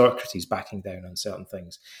see Socrates backing down on certain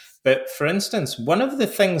things. But for instance, one of the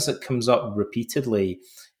things that comes up repeatedly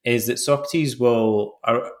is that Socrates will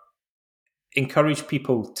encourage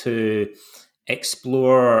people to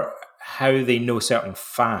explore how they know certain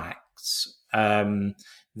facts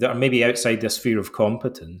that are maybe outside their sphere of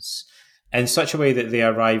competence in such a way that they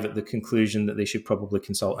arrive at the conclusion that they should probably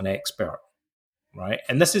consult an expert. Right.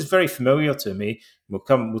 And this is very familiar to me. We'll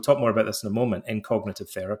talk more about this in a moment in cognitive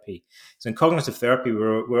therapy. So in cognitive therapy,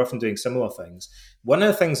 we're often doing similar things. One of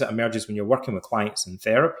the things that emerges when you're working with clients in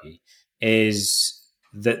therapy is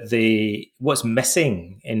that what's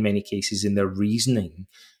missing in many cases in their reasoning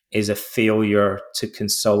is a failure to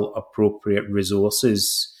consult appropriate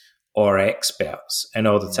resources or experts in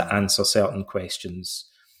order to answer certain questions.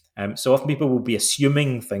 So often people will be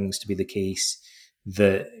assuming things to be the case,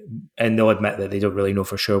 and they'll admit that they don't really know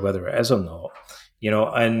for sure whether it is or not,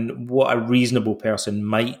 and what a reasonable person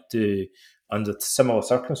might do under similar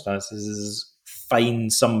circumstances is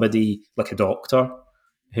find somebody like a doctor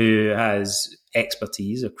who has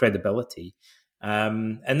expertise or credibility.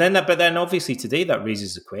 But then obviously today that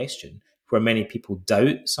raises a question where many people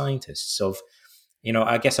doubt scientists of,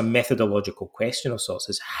 I guess a methodological question of sorts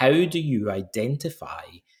is, how do you identify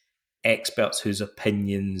experts whose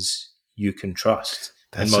opinions you can trust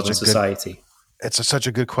in modern society? It's such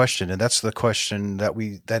a good question, and that's the question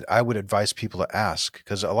that I would advise people to ask,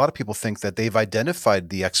 because a lot of people think that they've identified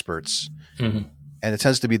the experts, and it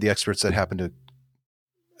tends to be the experts that happen to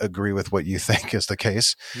agree with what you think is the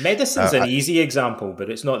case. Medicine's an easy example, but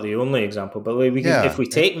it's not the only example. But if we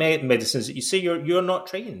take medicines, you say you're not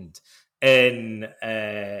trained in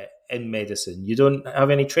medicine, you don't have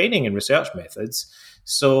any training in research methods.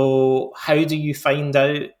 So how do you find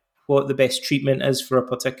out what the best treatment is for a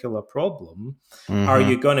particular problem? Are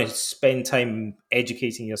you going to spend time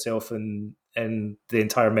educating yourself in the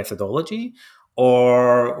entire methodology,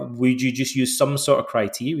 or would you just use some sort of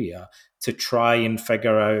criteria to try and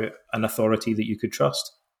figure out an authority that you could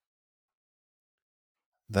trust?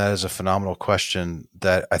 That is a phenomenal question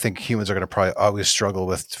that I think humans are going to probably always struggle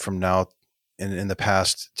with from now in the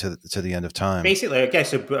past to the end of time. Basically, I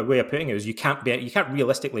guess a way of putting it is you can't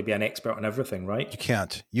realistically be an expert on everything, right? You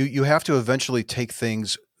can't. You have to eventually take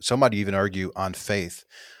things, some might even argue, on faith.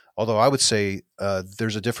 Although I would say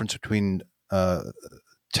there's a difference between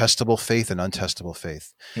testable faith and untestable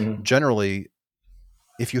faith. Mhm. Generally,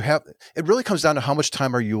 if you have, it really comes down to how much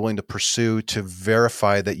time are you willing to pursue to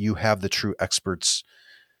verify that you have the true expert's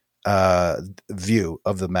view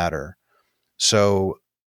of the matter. So,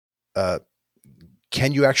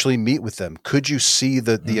 can you actually meet with them? Could you see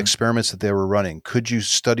the experiments that they were running? Could you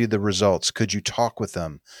study the results? Could you talk with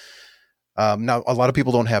them? Now, a lot of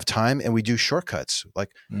people don't have time, and we do shortcuts.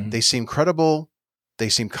 Like they seem credible. They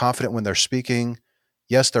seem confident when they're speaking.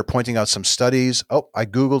 Yes, they're pointing out some studies. Oh, I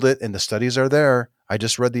Googled it and the studies are there. I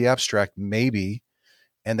just read the abstract, maybe.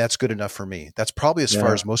 And that's good enough for me. That's probably as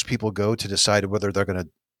far as most people go to decide whether they're going to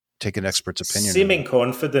take an expert's opinion. Seeming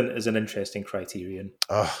confident is an interesting criterion.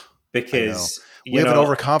 Because we have an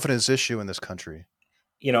overconfidence issue in this country.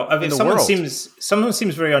 You know, if someone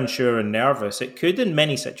seems very unsure and nervous, it could in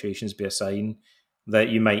many situations be a sign that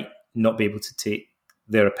you might not be able to take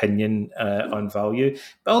their opinion on value.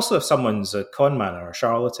 But also if someone's a con man or a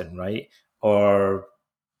charlatan, right? Or,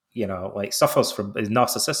 you know, like suffers from, is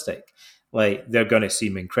narcissistic, like they're going to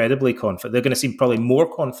seem incredibly confident. They're going to seem probably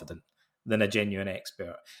more confident than a genuine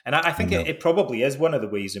expert. And I think it probably is one of the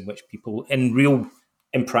ways in which people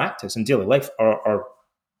in practice, in daily life, are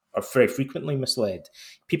very frequently misled.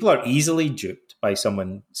 People are easily duped by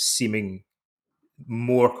someone seeming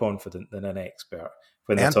more confident than an expert.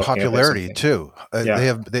 And popularity too. They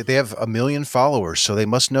have 1 million followers, so they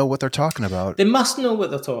must know what they're talking about. They must know what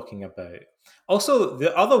they're talking about. Also,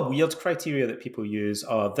 the other weird criteria that people use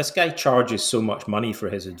are this guy charges so much money for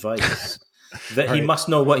his advice that he must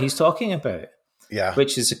know what he's talking about. Yeah,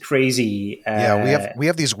 which is a crazy. We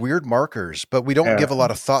have these weird markers, but we don't give a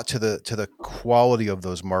lot of thought to the quality of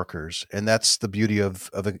those markers, and that's the beauty of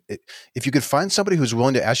it. If you could find somebody who's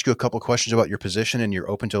willing to ask you a couple questions about your position, and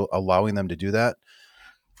you're open to allowing them to do that,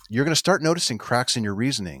 you're going to start noticing cracks in your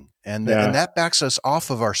reasoning, and that backs us off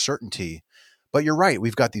of our certainty. But you're right;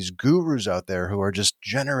 we've got these gurus out there who are just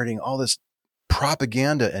generating all this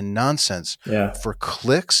propaganda and nonsense for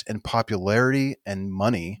clicks and popularity and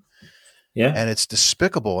money. Yeah. And it's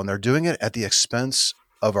despicable. And they're doing it at the expense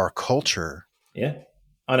of our culture. Yeah.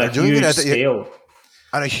 On a huge scale.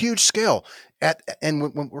 On a huge scale.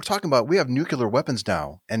 And when we're talking about, we have nuclear weapons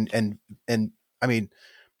now. And I mean,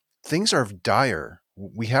 things are dire.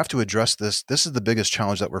 We have to address this. This is the biggest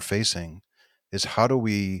challenge that we're facing, is how do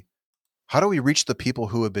we reach the people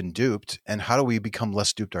who have been duped, and how do we become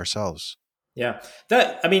less duped ourselves? Yeah,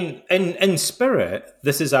 in spirit,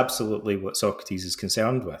 this is absolutely what Socrates is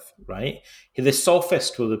concerned with, right? The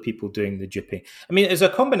sophists were the people doing the duping. I mean, it's a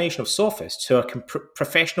combination of sophists who are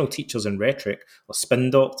professional teachers in rhetoric, or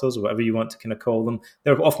spin doctors, or whatever you want to kind of call them.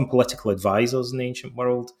 They're often political advisors in the ancient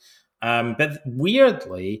world. But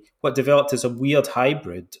weirdly, what developed is a weird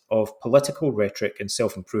hybrid of political rhetoric and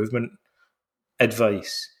self-improvement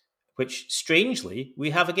advice, which strangely we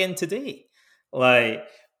have again today.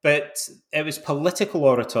 But it was political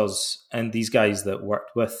orators and these guys that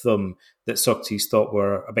worked with them that Socrates thought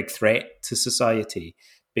were a big threat to society,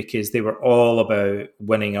 because they were all about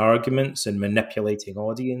winning arguments and manipulating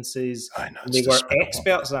audiences. They were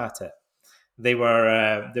experts at it. They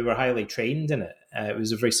were highly trained in it. It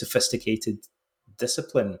was a very sophisticated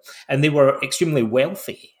discipline, and they were extremely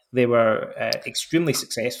wealthy. They were extremely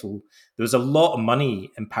successful. There was a lot of money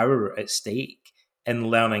and power at stake in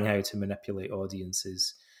learning how to manipulate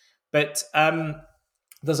audiences. But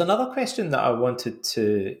there's another question that I wanted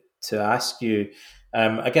to ask you.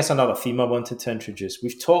 I guess another theme I wanted to introduce.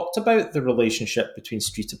 We've talked about the relationship between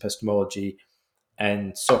street epistemology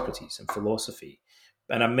and Socrates and philosophy.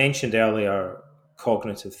 And I mentioned earlier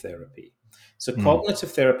cognitive therapy. So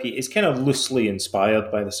cognitive therapy is kind of loosely inspired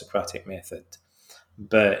by the Socratic method,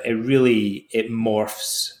 but it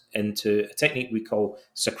morphs into a technique we call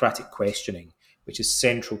Socratic questioning, which is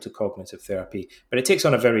central to cognitive therapy, but it takes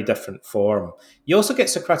on a very different form. You also get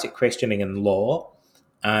Socratic questioning in law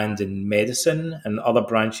and in medicine and other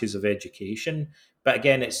branches of education. But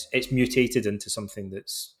again, it's mutated into something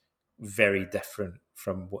that's very different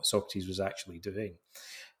from what Socrates was actually doing.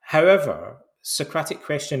 However, Socratic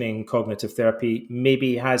questioning cognitive therapy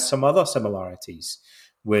maybe has some other similarities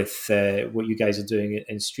with what you guys are doing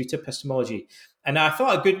in street epistemology. And I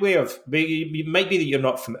thought a good way of, it might be that you're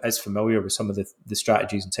not as familiar with some of the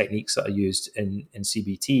strategies and techniques that are used in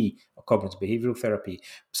CBT, or cognitive behavioral therapy.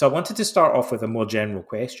 So I wanted to start off with a more general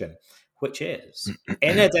question, which is,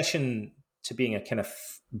 in addition to being a kind of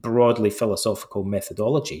broadly philosophical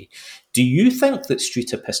methodology, do you think that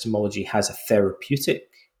street epistemology has a therapeutic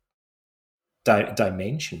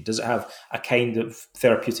dimension? Does it have a kind of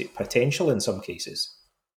therapeutic potential in some cases?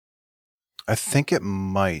 I think it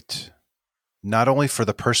might. Not only for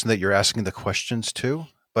the person that you're asking the questions to,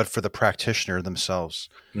 but for the practitioner themselves.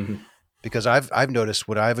 Mm-hmm. Because I've noticed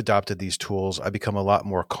when I've adopted these tools, I become a lot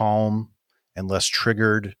more calm and less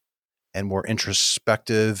triggered and more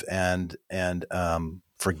introspective and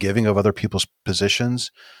forgiving of other people's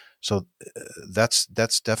positions. So that's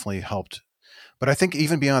definitely helped. But I think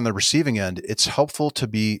even beyond the receiving end, it's helpful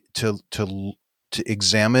to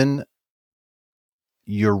examine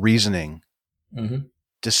your reasoning, Mm-hmm.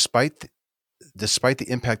 despite the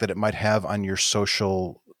impact that it might have on your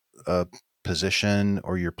social position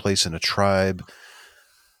or your place in a tribe.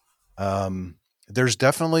 There's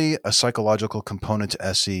definitely a psychological component to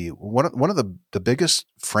SE. One of the biggest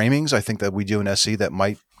framings I think that we do in SE that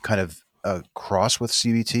might kind of cross with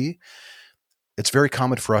CBT. It's very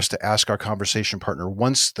common for us to ask our conversation partner,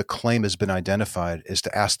 once the claim has been identified, is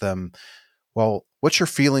to ask them, well, what's your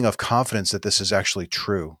feeling of confidence that this is actually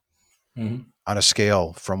true? Mm-hmm. On a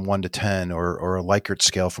scale from 1 to 10 or a Likert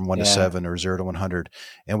scale from 1 to 7 or 0 to 100.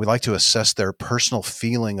 And we like to assess their personal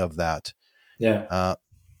feeling of that. Yeah.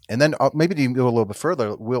 And then maybe to go a little bit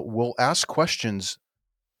further, we'll ask questions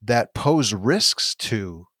that pose risks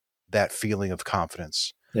to that feeling of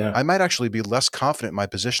confidence. Yeah. I might actually be less confident in my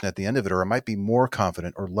position at the end of it, or I might be more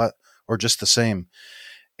confident or just the same.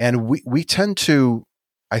 And we tend to,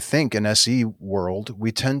 I think in SE world,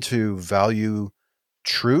 we tend to value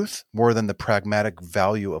truth more than the pragmatic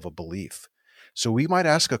value of a belief. So we might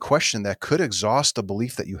ask a question that could exhaust a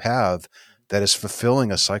belief that you have that is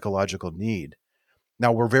fulfilling a psychological need.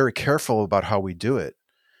 Now, we're very careful about how we do it.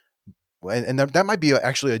 And that might be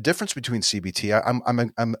actually a difference between CBT.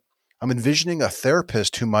 I'm envisioning a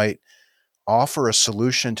therapist who might offer a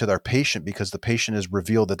solution to their patient because the patient has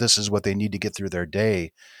revealed that this is what they need to get through their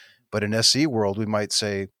day. But in SE world, we might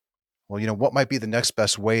say, well, what might be the next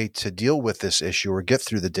best way to deal with this issue or get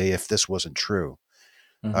through the day if this wasn't true?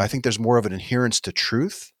 Mm-hmm. I think there's more of an adherence to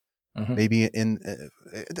truth. Mm-hmm. Maybe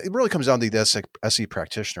it really comes down to the SE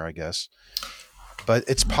practitioner, I guess. But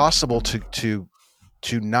it's possible to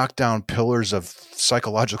knock down pillars of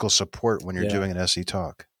psychological support when you're doing an SE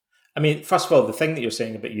talk. I mean, first of all, the thing that you're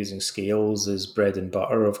saying about using scales is bread and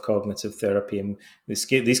butter of cognitive therapy, and these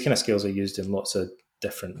kind of scales are used in lots of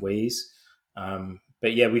different ways.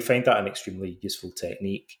 But yeah, we find that an extremely useful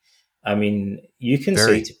technique. I mean, you can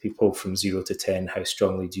say to people from 0 to 10, how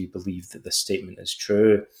strongly do you believe that this statement is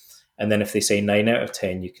true? And then if they say 9 out of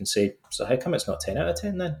 10, you can say, so how come it's not 10 out of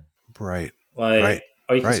 10 then? Right. Right.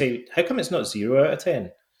 Or you can say, how come it's not 0 out of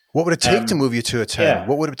 10? What would it take to move you to a 10? Yeah.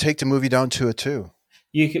 What would it take to move you down to a 2?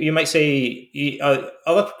 You might say,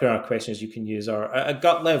 other questions you can use are, at a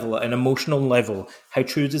gut level, at an emotional level, how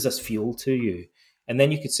true does this feel to you? And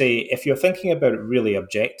then you could say, if you're thinking about it really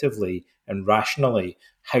objectively and rationally,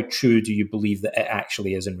 how true do you believe that it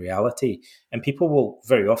actually is in reality? And people will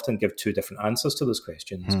very often give 2 different answers to those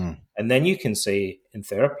questions. And then you can say in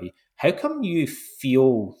therapy, how come you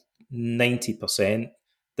feel 90%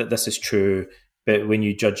 that this is true, but when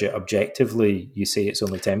you judge it objectively, you say it's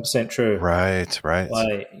only 10% true? Right.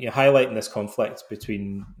 Like, you're highlighting this conflict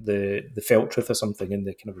between the felt truth of something and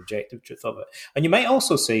the kind of objective truth of it. And you might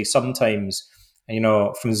also say sometimes,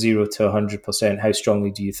 from 0 to 100%, how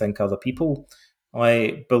strongly do you think other people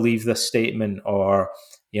believe this statement, or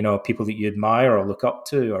people that you admire or look up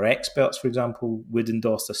to, or experts, for example, would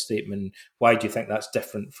endorse this statement? Why do you think that's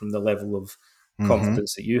different from the level of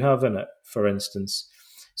confidence that you have in it, for instance?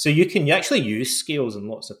 So you can actually use scales in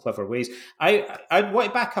lots of clever ways. I'd want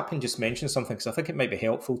to back up and just mention something because I think it might be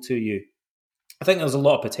helpful to you. I think there's a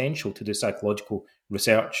lot of potential to do psychological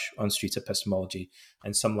research on street epistemology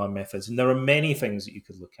and similar methods. And there are many things that you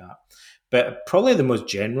could look at. But probably the most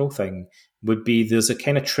general thing would be there's a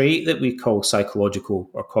kind of trait that we call psychological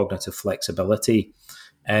or cognitive flexibility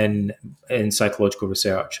in psychological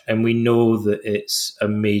research. And we know that it's a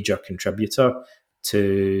major contributor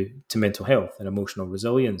to mental health and emotional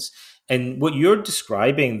resilience. And what you're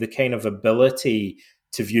describing, the kind of ability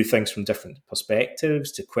to view things from different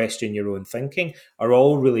perspectives, to question your own thinking, are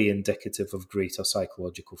all really indicative of greater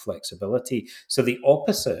psychological flexibility. So the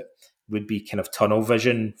opposite would be kind of tunnel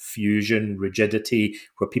vision, fusion, rigidity,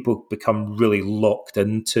 where people become really locked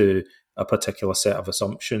into a particular set of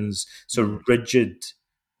assumptions. So rigid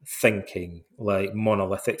thinking, like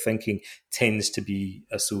monolithic thinking, tends to be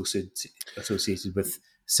associated with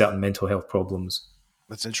certain mental health problems.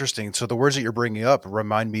 That's interesting. So the words that you're bringing up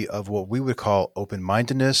remind me of what we would call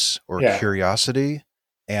open-mindedness or curiosity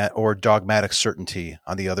or dogmatic certainty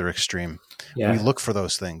on the other extreme. Yeah. We look for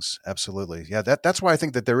those things. Absolutely. Yeah. That's why I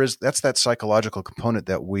think that that's that psychological component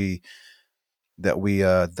that we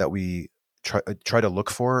try to look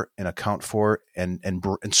for and account for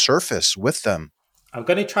and surface with them I'm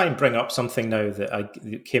going to try and bring up something now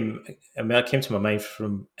that came to my mind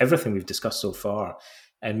from everything we've discussed so far.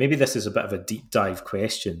 And maybe this is a bit of a deep dive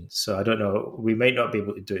question. So I don't know, we might not be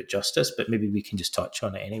able to do it justice, but maybe we can just touch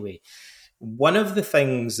on it anyway. One of the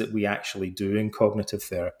things that we actually do in cognitive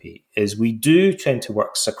therapy is we do tend to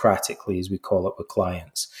work Socratically, as we call it, with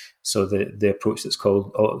clients. So the approach that's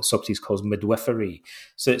called, Socrates calls midwifery.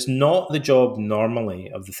 So it's not the job normally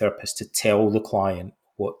of the therapist to tell the client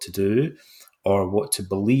what to do or what to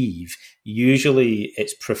believe. Usually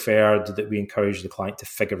it's preferred that we encourage the client to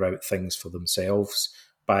figure out things for themselves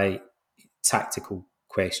by tactical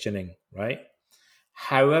questioning, right?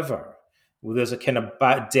 However, there's a kind of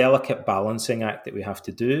delicate balancing act that we have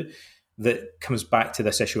to do that comes back to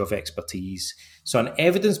this issue of expertise. So an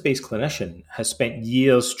evidence-based clinician has spent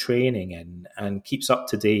years training in and keeps up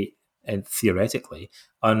to date, and theoretically,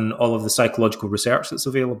 on all of the psychological research that's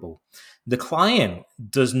available. The client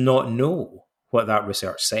does not know what that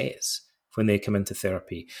research says when they come into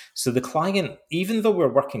therapy. So the client, even though we're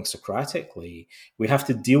working Socratically, we have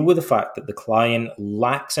to deal with the fact that the client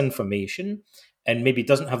lacks information and maybe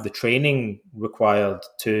doesn't have the training required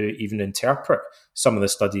to even interpret some of the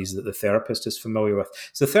studies that the therapist is familiar with.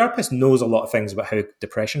 So the therapist knows a lot of things about how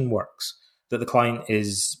depression works that the client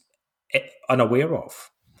is unaware of,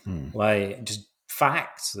 like just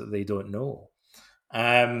facts that they don't know.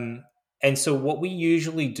 And so what we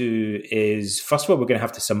usually do is, first of all, we're going to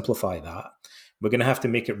have to simplify that. We're going to have to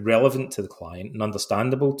make it relevant to the client and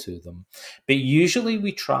understandable to them. But usually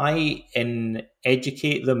we try and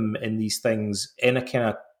educate them in these things in a kind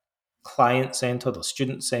of client-centered or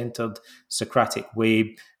student-centered Socratic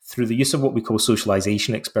way through the use of what we call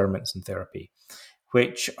socialization experiments in therapy,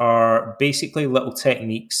 which are basically little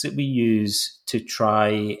techniques that we use to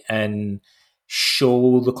try and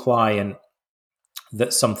show the client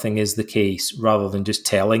that something is the case rather than just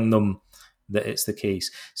telling them that it's the case.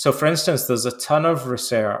 So, for instance, there's a ton of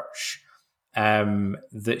research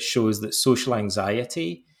that shows that social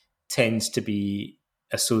anxiety tends to be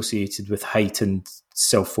associated with heightened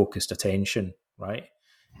self-focused attention, right?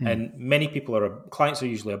 And many clients are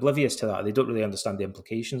usually oblivious to that. They don't really understand the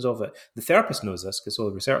implications of it. The therapist knows this because all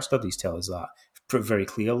the research studies tell us that very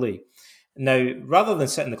clearly. Now, rather than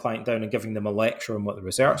sitting the client down and giving them a lecture on what the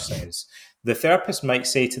research says, the therapist might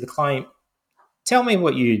say to the client, tell me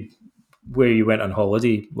where you went on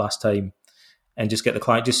holiday last time, and just get the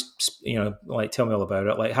client, tell me all about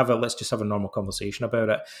it. Let's just have a normal conversation about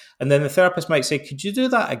it. And then the therapist might say, could you do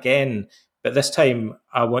that again? But this time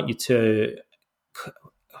I want you to,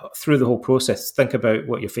 through the whole process, think about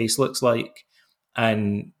what your face looks like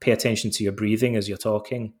and pay attention to your breathing as you're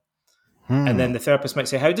talking. And then the therapist might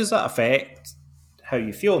say, how does that affect how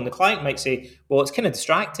you feel? And the client might say, well, it's kind of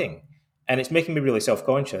distracting and it's making me really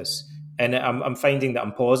self-conscious. And I'm finding that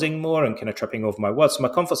I'm pausing more and kind of tripping over my words. So my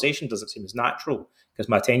conversation doesn't seem as natural because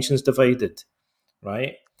my attention's divided,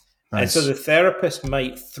 right? Nice. And so the therapist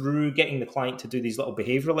might, through getting the client to do these little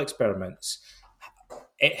behavioral experiments,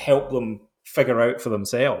 it help them figure out for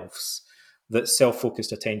themselves that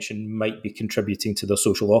self-focused attention might be contributing to their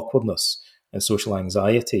social awkwardness and social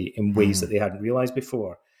anxiety in ways that they hadn't realized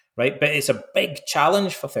before, right? But it's a big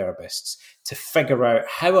challenge for therapists to figure out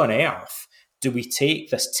how on earth do we take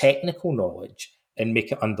this technical knowledge and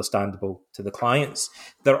make it understandable to the clients.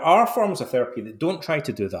 There are forms of therapy that don't try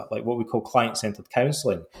to do that, like what we call client-centered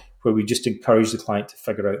counseling, where we just encourage the client to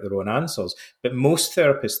figure out their own answers. But most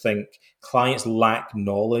therapists think clients lack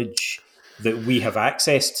knowledge that we have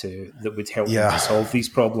access to that would help them to solve these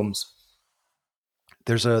problems.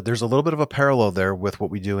 There's a little bit of a parallel there with what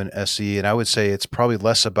we do in SE, and I would say it's probably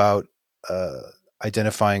less about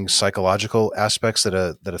identifying psychological aspects that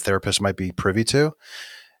a therapist might be privy to.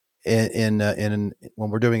 In when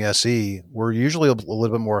we're doing SE, we're usually a little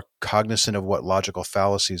bit more cognizant of what logical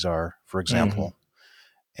fallacies are, for example.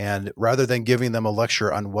 And rather than giving them a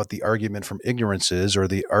lecture on what the argument from ignorance is or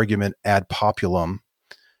the argument ad populum,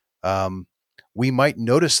 we might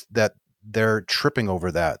notice that they're tripping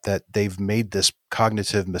over that they've made this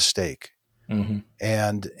cognitive mistake.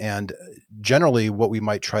 And generally what we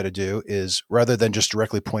might try to do is, rather than just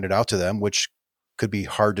directly point it out to them, which could be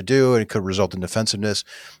hard to do and it could result in defensiveness,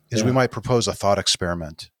 is we might propose a thought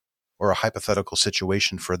experiment or a hypothetical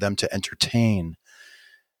situation for them to entertain.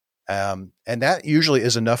 And that usually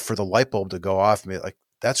is enough for the light bulb to go off. Like,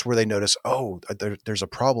 that's where they notice, there's a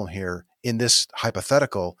problem here in this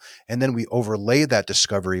hypothetical. And then we overlay that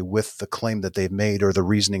discovery with the claim that they've made or the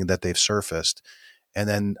reasoning that they've surfaced. And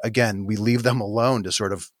then again, we leave them alone to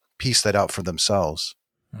sort of piece that out for themselves.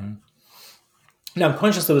 Now, I'm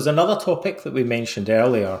conscious there was another topic that we mentioned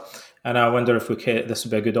earlier, And I wonder if this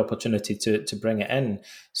would be a good opportunity to bring it in.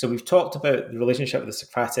 So we've talked about the relationship with the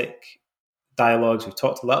Socratic dialogues. We've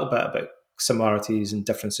talked a little bit about similarities and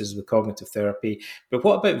differences with cognitive therapy. But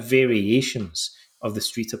what about variations of the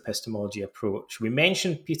street epistemology approach? We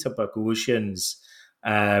mentioned Peter Boghossian's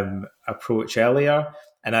approach earlier.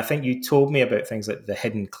 And I think you told me about things like the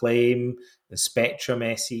hidden claim, the spectrum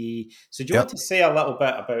SE. So do you Yep. want to say a little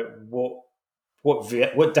bit about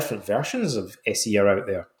what different versions of SE are out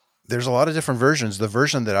there? There's a lot of different versions. The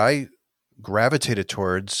version that I gravitated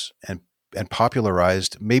towards and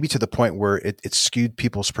popularized, maybe to the point where it skewed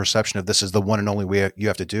people's perception of this is the one and only way you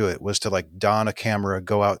have to do it, was to like don a camera,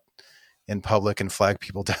 go out in public and flag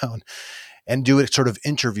people down and do it sort of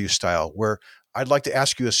interview style, where I'd like to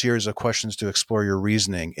ask you a series of questions to explore your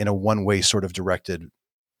reasoning in a one-way sort of directed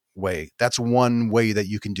way. That's one way that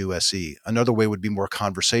you can do SE. Another way would be more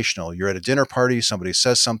conversational. You're at a dinner party, somebody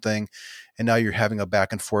says something, and now you're having a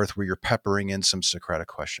back and forth where you're peppering in some Socratic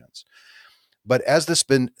questions. But as this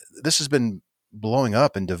has been blowing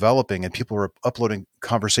up and developing, and people are uploading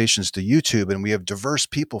conversations to YouTube, and we have diverse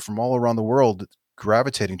people from all around the world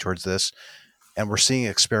gravitating towards this, and we're seeing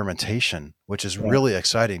experimentation, which is really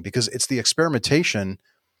exciting, because it's the experimentation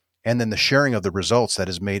and then the sharing of the results that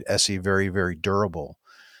has made SE very, very durable.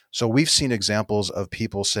 So we've seen examples of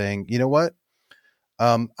people saying, you know what,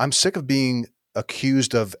 I'm sick of being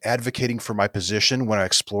accused of advocating for my position when I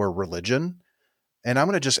explore religion. And I'm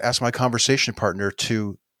going to just ask my conversation partner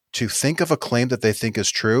to think of a claim that they think is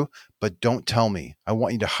true, but don't tell me. I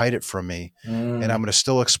want you to hide it from me. And I'm going to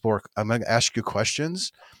still explore. I'm going to ask you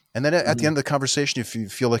questions. And then at the end of the conversation, if you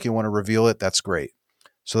feel like you want to reveal it, that's great.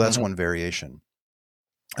 So that's one variation.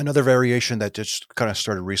 Another variation that just kind of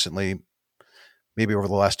started recently, maybe over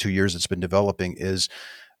the last 2 years, it's been developing is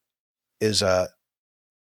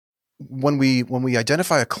when we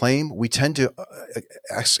identify a claim, we tend to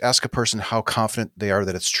ask a person how confident they are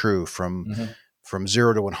that it's true, from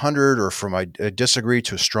 0 to 100, or from I disagree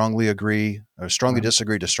to strongly agree, or strongly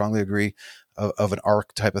disagree to strongly agree, of an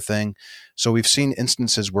arc type of thing. So we've seen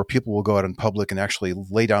instances where people will go out in public and actually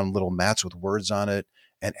lay down little mats with words on it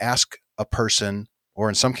and ask a person, or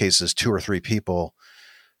in some cases 2 or 3 people,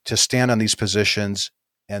 to stand on these positions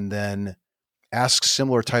and then ask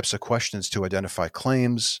similar types of questions to identify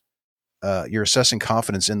claims. You're assessing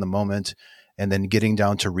confidence in the moment, and then getting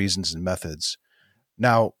down to reasons and methods.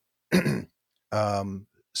 Now,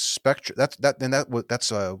 spectrum.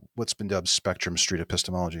 That's what's been dubbed spectrum street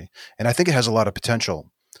epistemology, and I think it has a lot of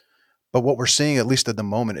potential. But what we're seeing, at least at the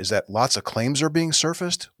moment, is that lots of claims are being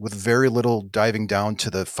surfaced with very little diving down to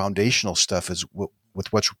the foundational stuff,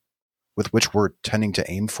 with which we're tending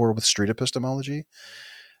to aim for with street epistemology.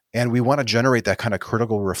 And we want to generate that kind of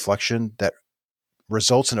critical reflection that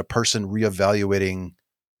results in a person reevaluating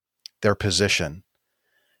their position.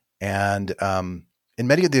 And in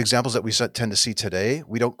many of the examples that we tend to see today,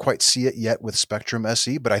 we don't quite see it yet with Spectrum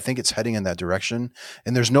SE, but I think it's heading in that direction.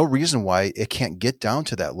 And there's no reason why it can't get down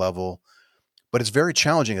to that level. But it's very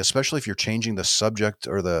challenging, especially if you're changing the subject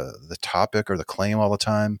or the topic or the claim all the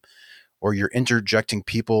time, or you're interjecting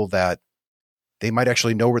people that they might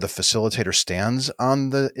actually know where the facilitator stands on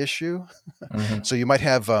the issue. So you might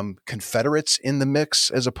have Confederates in the mix,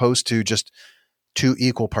 as opposed to just 2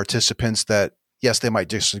 equal participants that, yes, they might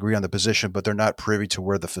disagree on the position, but they're not privy to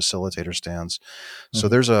where the facilitator stands. So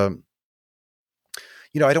there's I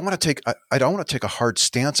don't want to take a hard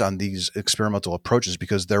stance on these experimental approaches,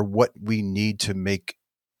 because they're what we need to make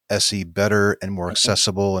SE better and more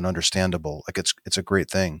accessible and understandable. Like it's a great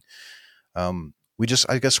thing.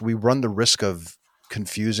 I guess we run the risk of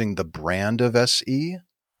confusing the brand of SE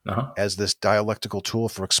as this dialectical tool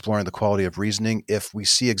for exploring the quality of reasoning if we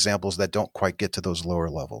see examples that don't quite get to those lower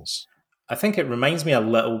levels. I think it reminds me a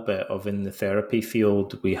little bit of, in the therapy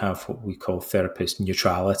field, we have what we call therapist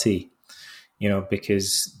neutrality,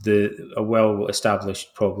 because a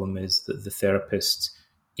well-established problem is that the therapist,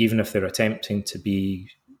 even if they're attempting to be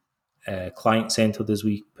client-centered, as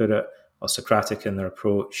we put it, or Socratic in their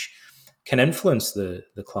approach, can influence the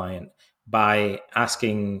client by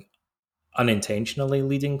asking unintentionally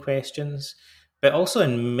leading questions, but also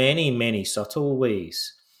in many, many subtle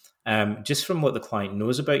ways, just from what the client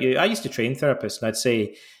knows about you. I used to train therapists, and I'd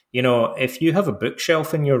say, if you have a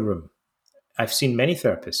bookshelf in your room, I've seen many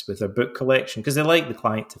therapists with their book collection, because they like the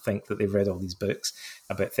client to think that they've read all these books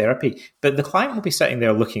about therapy, but the client will be sitting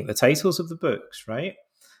there looking at the titles of the books, right?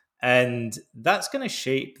 And that's going to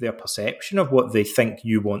shape their perception of what they think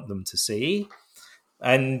you want them to say.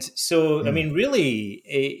 And so, I mean,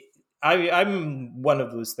 really, I'm one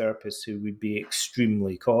of those therapists who would be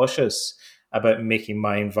extremely cautious about making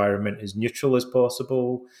my environment as neutral as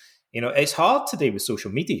possible. It's hard today with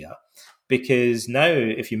social media because now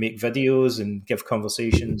if you make videos and give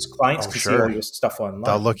conversations, clients Oh, can see all sure. your stuff They'll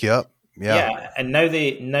online. look you up. Yeah. Yeah, and now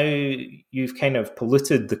you've kind of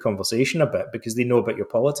polluted the conversation a bit because they know about your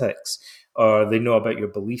politics or they know about your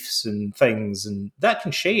beliefs and things, and that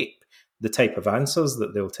can shape the type of answers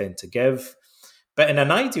that they'll tend to give. But in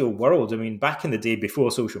an ideal world, I mean, back in the day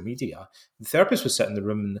before social media, the therapist would sit in the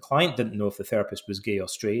room and the client didn't know if the therapist was gay or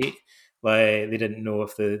straight. Like they didn't know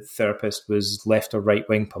if the therapist was left or right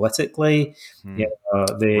wing politically. Hmm. Yeah,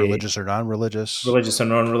 they Religious or non-religious. religious or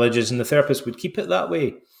non-religious, and the therapist would keep it that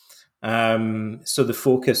way. So the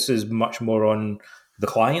focus is much more on the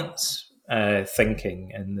client's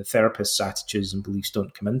thinking, and the therapist's attitudes and beliefs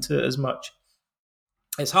don't come into it as much.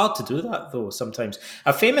 It's hard to do that, though, sometimes.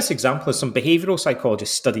 A famous example is some behavioral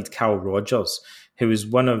psychologists studied Carl Rogers, who was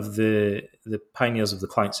one of the pioneers of the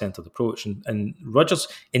client-centered approach. And Rogers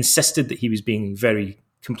insisted that he was being very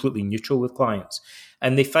completely neutral with clients.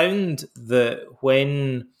 And they found that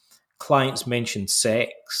when clients mentioned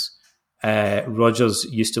sex, Rogers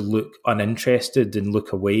used to look uninterested and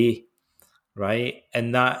look away, right?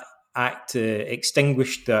 And that act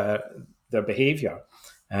extinguished their behavior.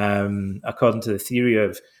 According to the theory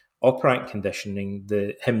of operant conditioning,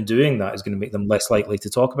 him doing that is going to make them less likely to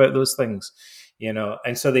talk about those things,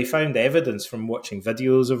 And so they found evidence from watching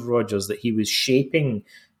videos of Rogers that he was shaping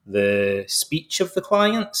the speech of the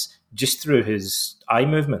clients just through his eye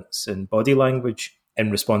movements and body language in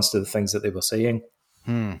response to the things that they were saying.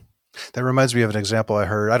 That reminds me of an example I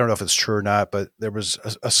heard. I don't know if it's true or not, but there was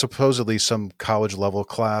a supposedly some college level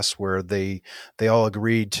class where they all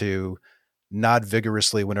agreed to nod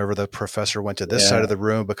vigorously whenever the professor went to this side of the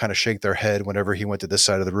room, but kind of shake their head whenever he went to this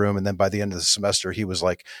side of the room. And then by the end of the semester, he was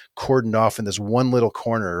like cordoned off in this one little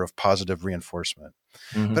corner of positive reinforcement.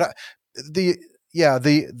 Mm-hmm. But the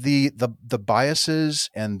biases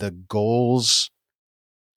and the goals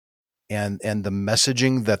and the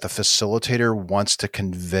messaging that the facilitator wants to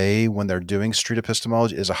convey when they're doing street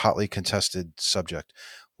epistemology is a hotly contested subject.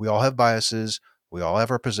 We all have biases. We all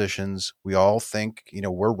have our positions. We all think,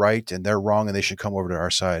 we're right and they're wrong and they should come over to our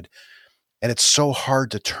side. And it's so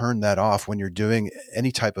hard to turn that off when you're doing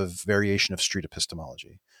any type of variation of street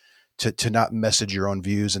epistemology, to not message your own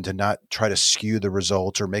views and to not try to skew the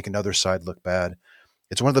results or make another side look bad.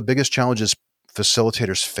 It's one of the biggest challenges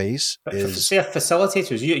facilitators face. But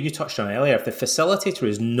facilitators, you touched on earlier, if the facilitator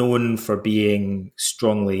is known for being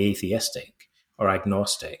strongly atheistic or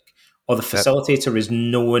agnostic, or the facilitator is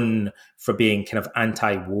known for being kind of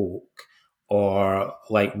anti-woke or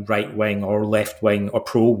like right-wing or left-wing or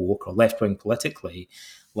pro-woke or left-wing politically,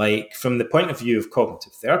 like from the point of view of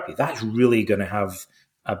cognitive therapy, that's really going to have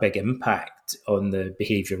a big impact on the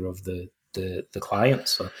behavior of the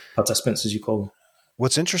clients or participants, as you call them.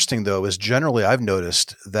 What's interesting, though, is generally I've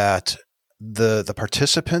noticed that the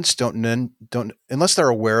participants don't unless they're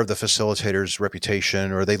aware of the facilitator's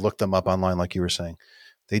reputation or they look them up online, like you were saying,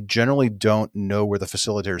 they generally don't know where the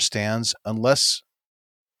facilitator stands unless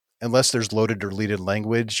there's loaded or deleted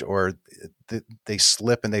language or they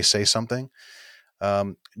slip and they say something.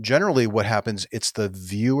 Generally, what happens, it's the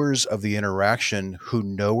viewers of the interaction who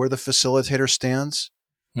know where the facilitator stands.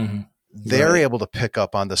 Mm-hmm. They're able to pick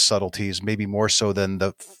up on the subtleties, maybe more so than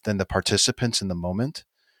the participants in the moment.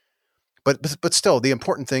 But still, the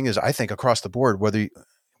important thing is, I think, across the board, whether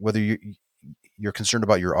you're concerned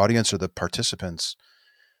about your audience or the participants,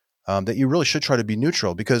 that you really should try to be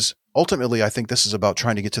neutral, because ultimately, I think this is about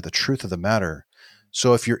trying to get to the truth of the matter.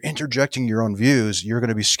 So if you're interjecting your own views, you're going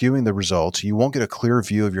to be skewing the results. You won't get a clear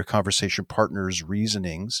view of your conversation partner's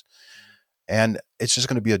reasonings, and it's just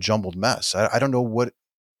going to be a jumbled mess. I don't know what.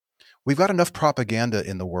 We've got enough propaganda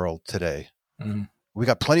in the world today. Mm-hmm. We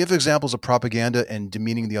got plenty of examples of propaganda and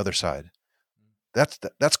demeaning the other side.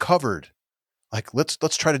 That's covered. Like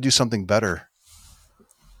let's try to do something better,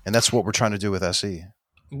 and that's what we're trying to do with SE.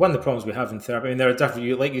 One of the problems we have in therapy, I mean, there are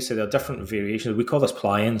different, like you said, there are different variations. We call this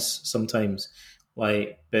pliance sometimes.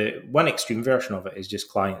 But one extreme version of it is just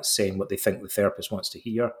clients saying what they think the therapist wants to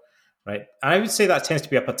hear. Right. And I would say that tends to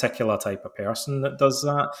be a particular type of person that does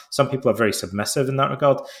that. Some people are very submissive in that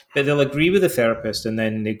regard, but they'll agree with the therapist and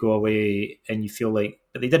then they go away and you feel like,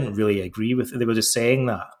 but they didn't really agree with it. They were just saying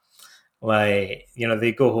that.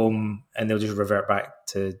 They go home and they'll just revert back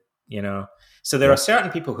to, So there are certain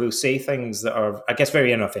people who say things that are, I guess, very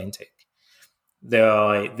inauthentic.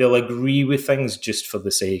 They'll agree with things just for the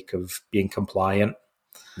sake of being compliant.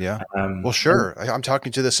 Yeah. Well, sure. I'm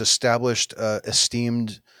talking to this established,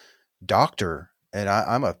 esteemed doctor, and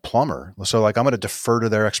I'm a plumber, so I'm going to defer to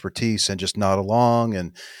their expertise and just nod along,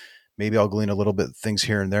 and maybe I'll glean a little bit things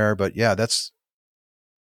here and there. But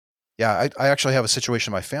Yeah, I actually have a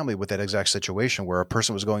situation in my family with that exact situation where a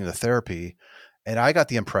person was going to therapy, and I got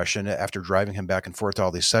the impression after driving him back and forth to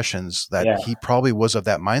all these sessions that Yeah, he probably was of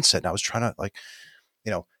that mindset. And I was trying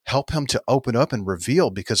to help him to open up and reveal,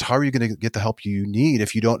 because how are you going to get the help you need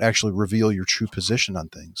if you don't actually reveal your true position on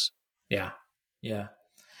things? yeah, yeah.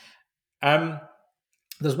 Um,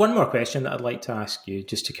 there's one more question that I'd like to ask you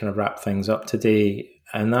just to kind of wrap things up today,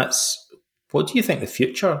 and that's what do you think the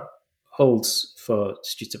future holds for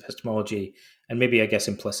street epistemology? And maybe I guess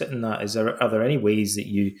implicit in that is are there any ways that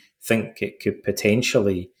you think it could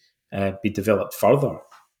potentially be developed further?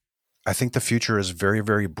 I think the future is very,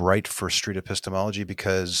 very bright for street epistemology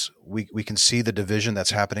because we can see the division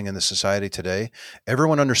that's happening in the society today.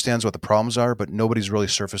 Everyone understands what the problems are, but nobody's really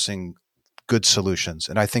surfacing good solutions.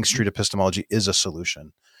 And I think street epistemology is a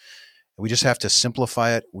solution. We just have to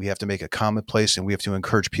simplify it. We have to make it commonplace, and we have to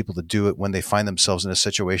encourage people to do it when they find themselves in a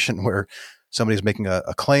situation where somebody's making a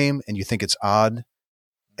claim and you think it's odd,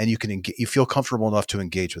 and you feel comfortable enough to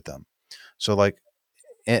engage with them. So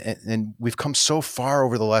and we've come so far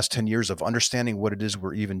over the last 10 years of understanding what it is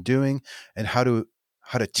we're even doing and how to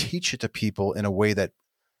teach it to people in a way that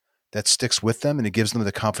sticks with them and it gives them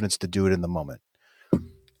the confidence to do it in the moment.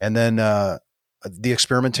 And then the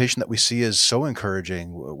experimentation that we see is so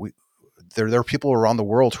encouraging. There are people around the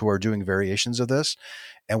world who are doing variations of this.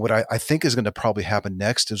 And what I think is going to probably happen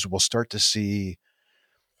next is we'll start to see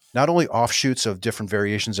not only offshoots of different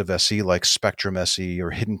variations of SE like spectrum SE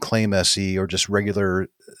or hidden claim SE or just regular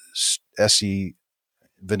SE,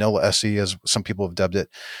 vanilla SE, as some people have dubbed it,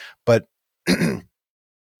 but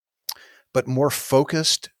but more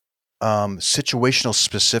focused, situational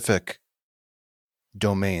specific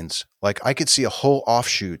domains. Like I could see a whole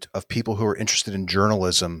offshoot of people who are interested in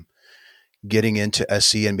journalism getting into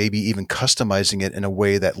SE and maybe even customizing it in a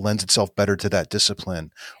way that lends itself better to that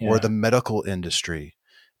discipline, or the medical industry,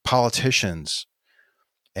 politicians.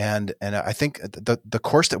 And I think the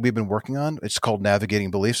course that we've been working on, it's called Navigating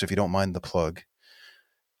Beliefs, if you don't mind the plug.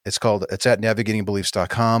 It's at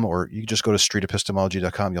navigatingbeliefs.com, or you just go to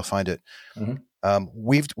streetepistemology.com, you'll find it. Mm-hmm.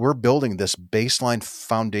 We're building this baseline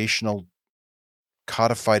foundational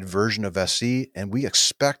codified version of SE, and we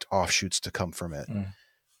expect offshoots to come from it. Mm.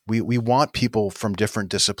 We want people from different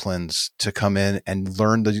disciplines to come in and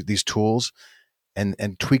learn these tools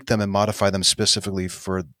and tweak them and modify them specifically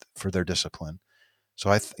for their discipline.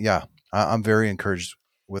 So I'm very encouraged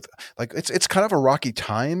with, like, it's kind of a rocky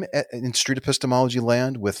time in street epistemology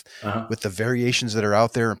land with the variations that are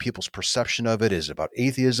out there and people's perception of it. Is it about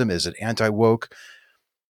atheism? Is it anti-woke?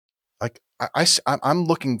 Like I'm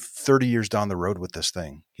looking 30 years down the road with this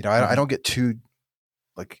thing. I don't get too,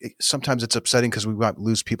 like, sometimes it's upsetting because we might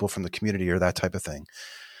lose people from the community or that type of thing.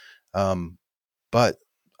 But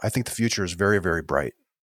I think the future is very, very bright.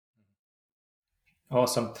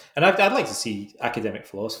 Awesome. And I'd like to see academic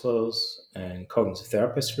philosophers and cognitive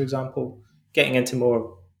therapists, for example, getting into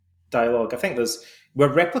more dialogue. I think we're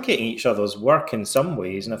replicating each other's work in some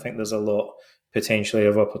ways, and I think there's a lot potentially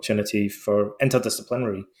of opportunity for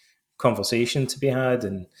interdisciplinary conversation to be had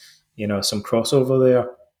and, some crossover there.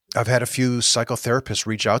 I've had a few psychotherapists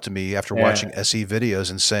reach out to me after watching SE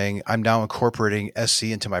videos and saying, I'm now incorporating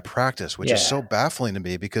SE into my practice, which is so baffling to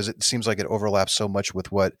me because it seems like it overlaps so much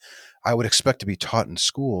with what I would expect to be taught in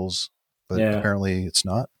schools, but apparently it's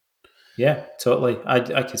not. Yeah, totally.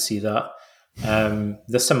 I could see that.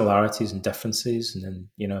 The similarities and differences, and then,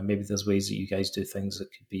 maybe there's ways that you guys do things that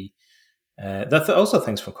could be, there are also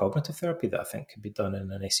things from cognitive therapy that I think could be done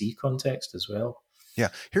in an SE context as well. Yeah.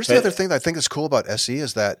 Here's the other thing that I think is cool about SE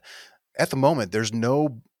is that at the moment, there's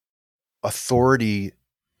no authority.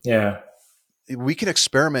 Yeah. We can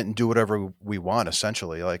experiment and do whatever we want,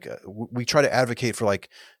 essentially. Like we try to advocate for, like,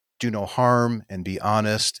 do no harm and be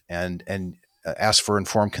honest and ask for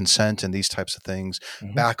informed consent and these types of things.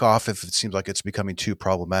 Mm-hmm. Back off if it seems like it's becoming too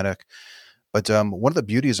problematic. But one of the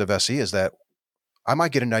beauties of SE is that I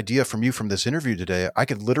might get an idea from you from this interview today. I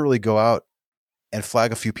could literally go out and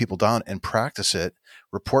flag a few people down and practice it,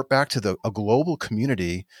 report back to a global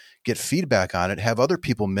community, get feedback on it, have other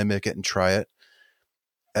people mimic it and try it.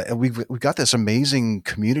 And we've got this amazing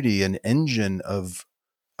community and engine of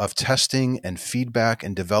testing and feedback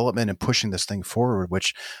and development and pushing this thing forward,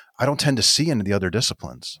 which I don't tend to see in the other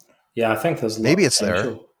disciplines. Yeah, I think there's maybe it's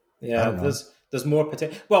potential there. Yeah, there's more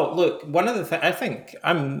potential. Well, look, one of the things I think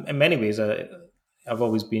I'm in many ways I've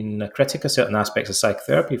always been a critic of certain aspects of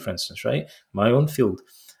psychotherapy, for instance, right? My own field,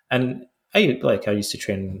 and I used to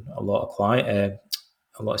train a lot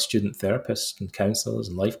of student therapists and counselors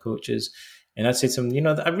and life coaches. And I'd say to them,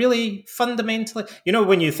 I really fundamentally,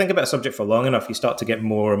 when you think about a subject for long enough, you start to get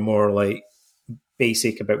more and more like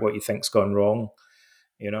basic about what you think's gone wrong,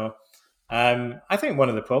 I think one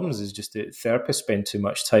of the problems is just that therapists spend too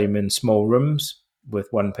much time in small rooms with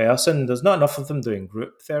one person. There's not enough of them doing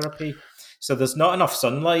group therapy. So there's not enough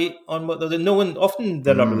sunlight on what they're doing. No one, often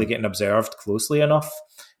they're not really getting observed closely enough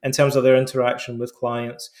in terms of their interaction with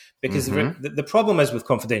clients, because the problem is with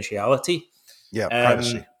confidentiality. Yeah,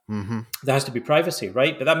 privacy. There has to be privacy,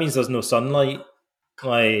 right? But that means there's no sunlight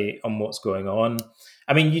on what's going on.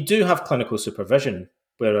 I mean, you do have clinical supervision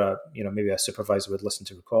where maybe a supervisor would listen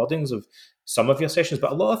to recordings of some of your sessions,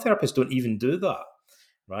 but a lot of therapists don't even do that,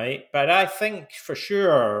 right? But I think for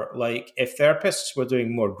sure, like if therapists were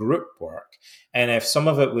doing more group work, and if some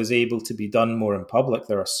of it was able to be done more in public,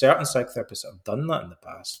 there are certain psychotherapists that have done that in the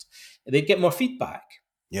past, they'd get more feedback.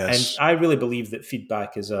 Yes. And I really believe that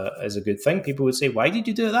feedback is a good thing. People would say, why did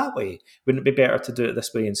you do it that way? Wouldn't it be better to do it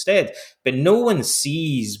this way instead? But no one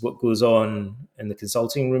sees what goes on in the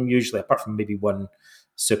consulting room usually, apart from maybe one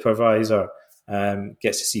supervisor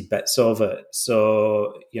gets to see bits of it.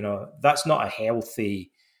 So, that's not a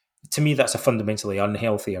healthy, to me, that's a fundamentally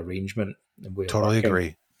unhealthy arrangement. Totally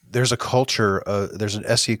agree. There's a culture, there's an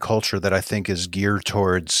SE culture that I think is geared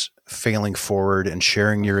towards failing forward and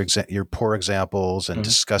sharing your poor examples and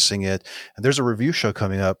discussing it. And there's a review show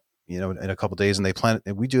coming up, in a couple of days, and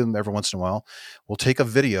and we do them every once in a while. We'll take a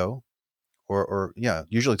video or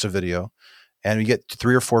usually it's a video, and we get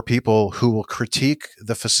 3 or 4 people who will critique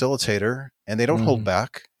the facilitator, and they don't hold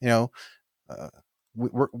back.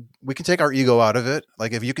 We can take our ego out of it.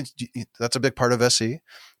 Like if you can, that's a big part of SE,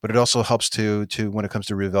 but it also helps to when it comes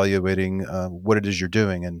to reevaluating what it is you're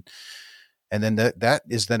doing, and then that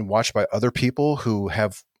is then watched by other people who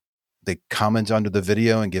they comment under the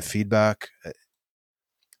video and give feedback.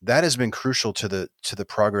 That has been crucial to the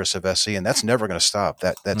progress of SE, and that's never going to stop.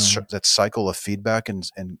 That cycle of feedback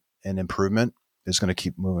and improvement is going to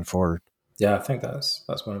keep moving forward. Yeah, I think that's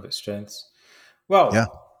one of its strengths. Well, yeah.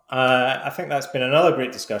 I think that's been another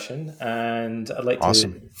great discussion, and I'd like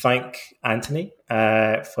to thank Anthony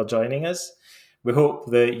for joining us. We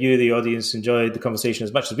hope that you, the audience, enjoyed the conversation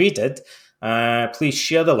as much as we did. Please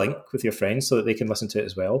share the link with your friends so that they can listen to it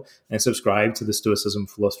as well, and subscribe to the Stoicism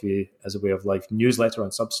Philosophy as a Way of Life newsletter on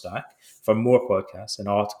Substack for more podcasts and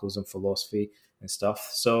articles on philosophy and stuff.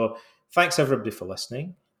 So thanks everybody for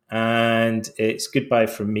listening, and it's goodbye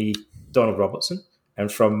from me, Donald Robertson,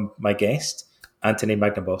 and from my guest, Anthony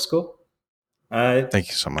Magnabosco. Thank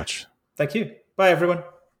you so much. Thank you. Bye, everyone.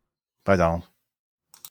 Bye, Donald.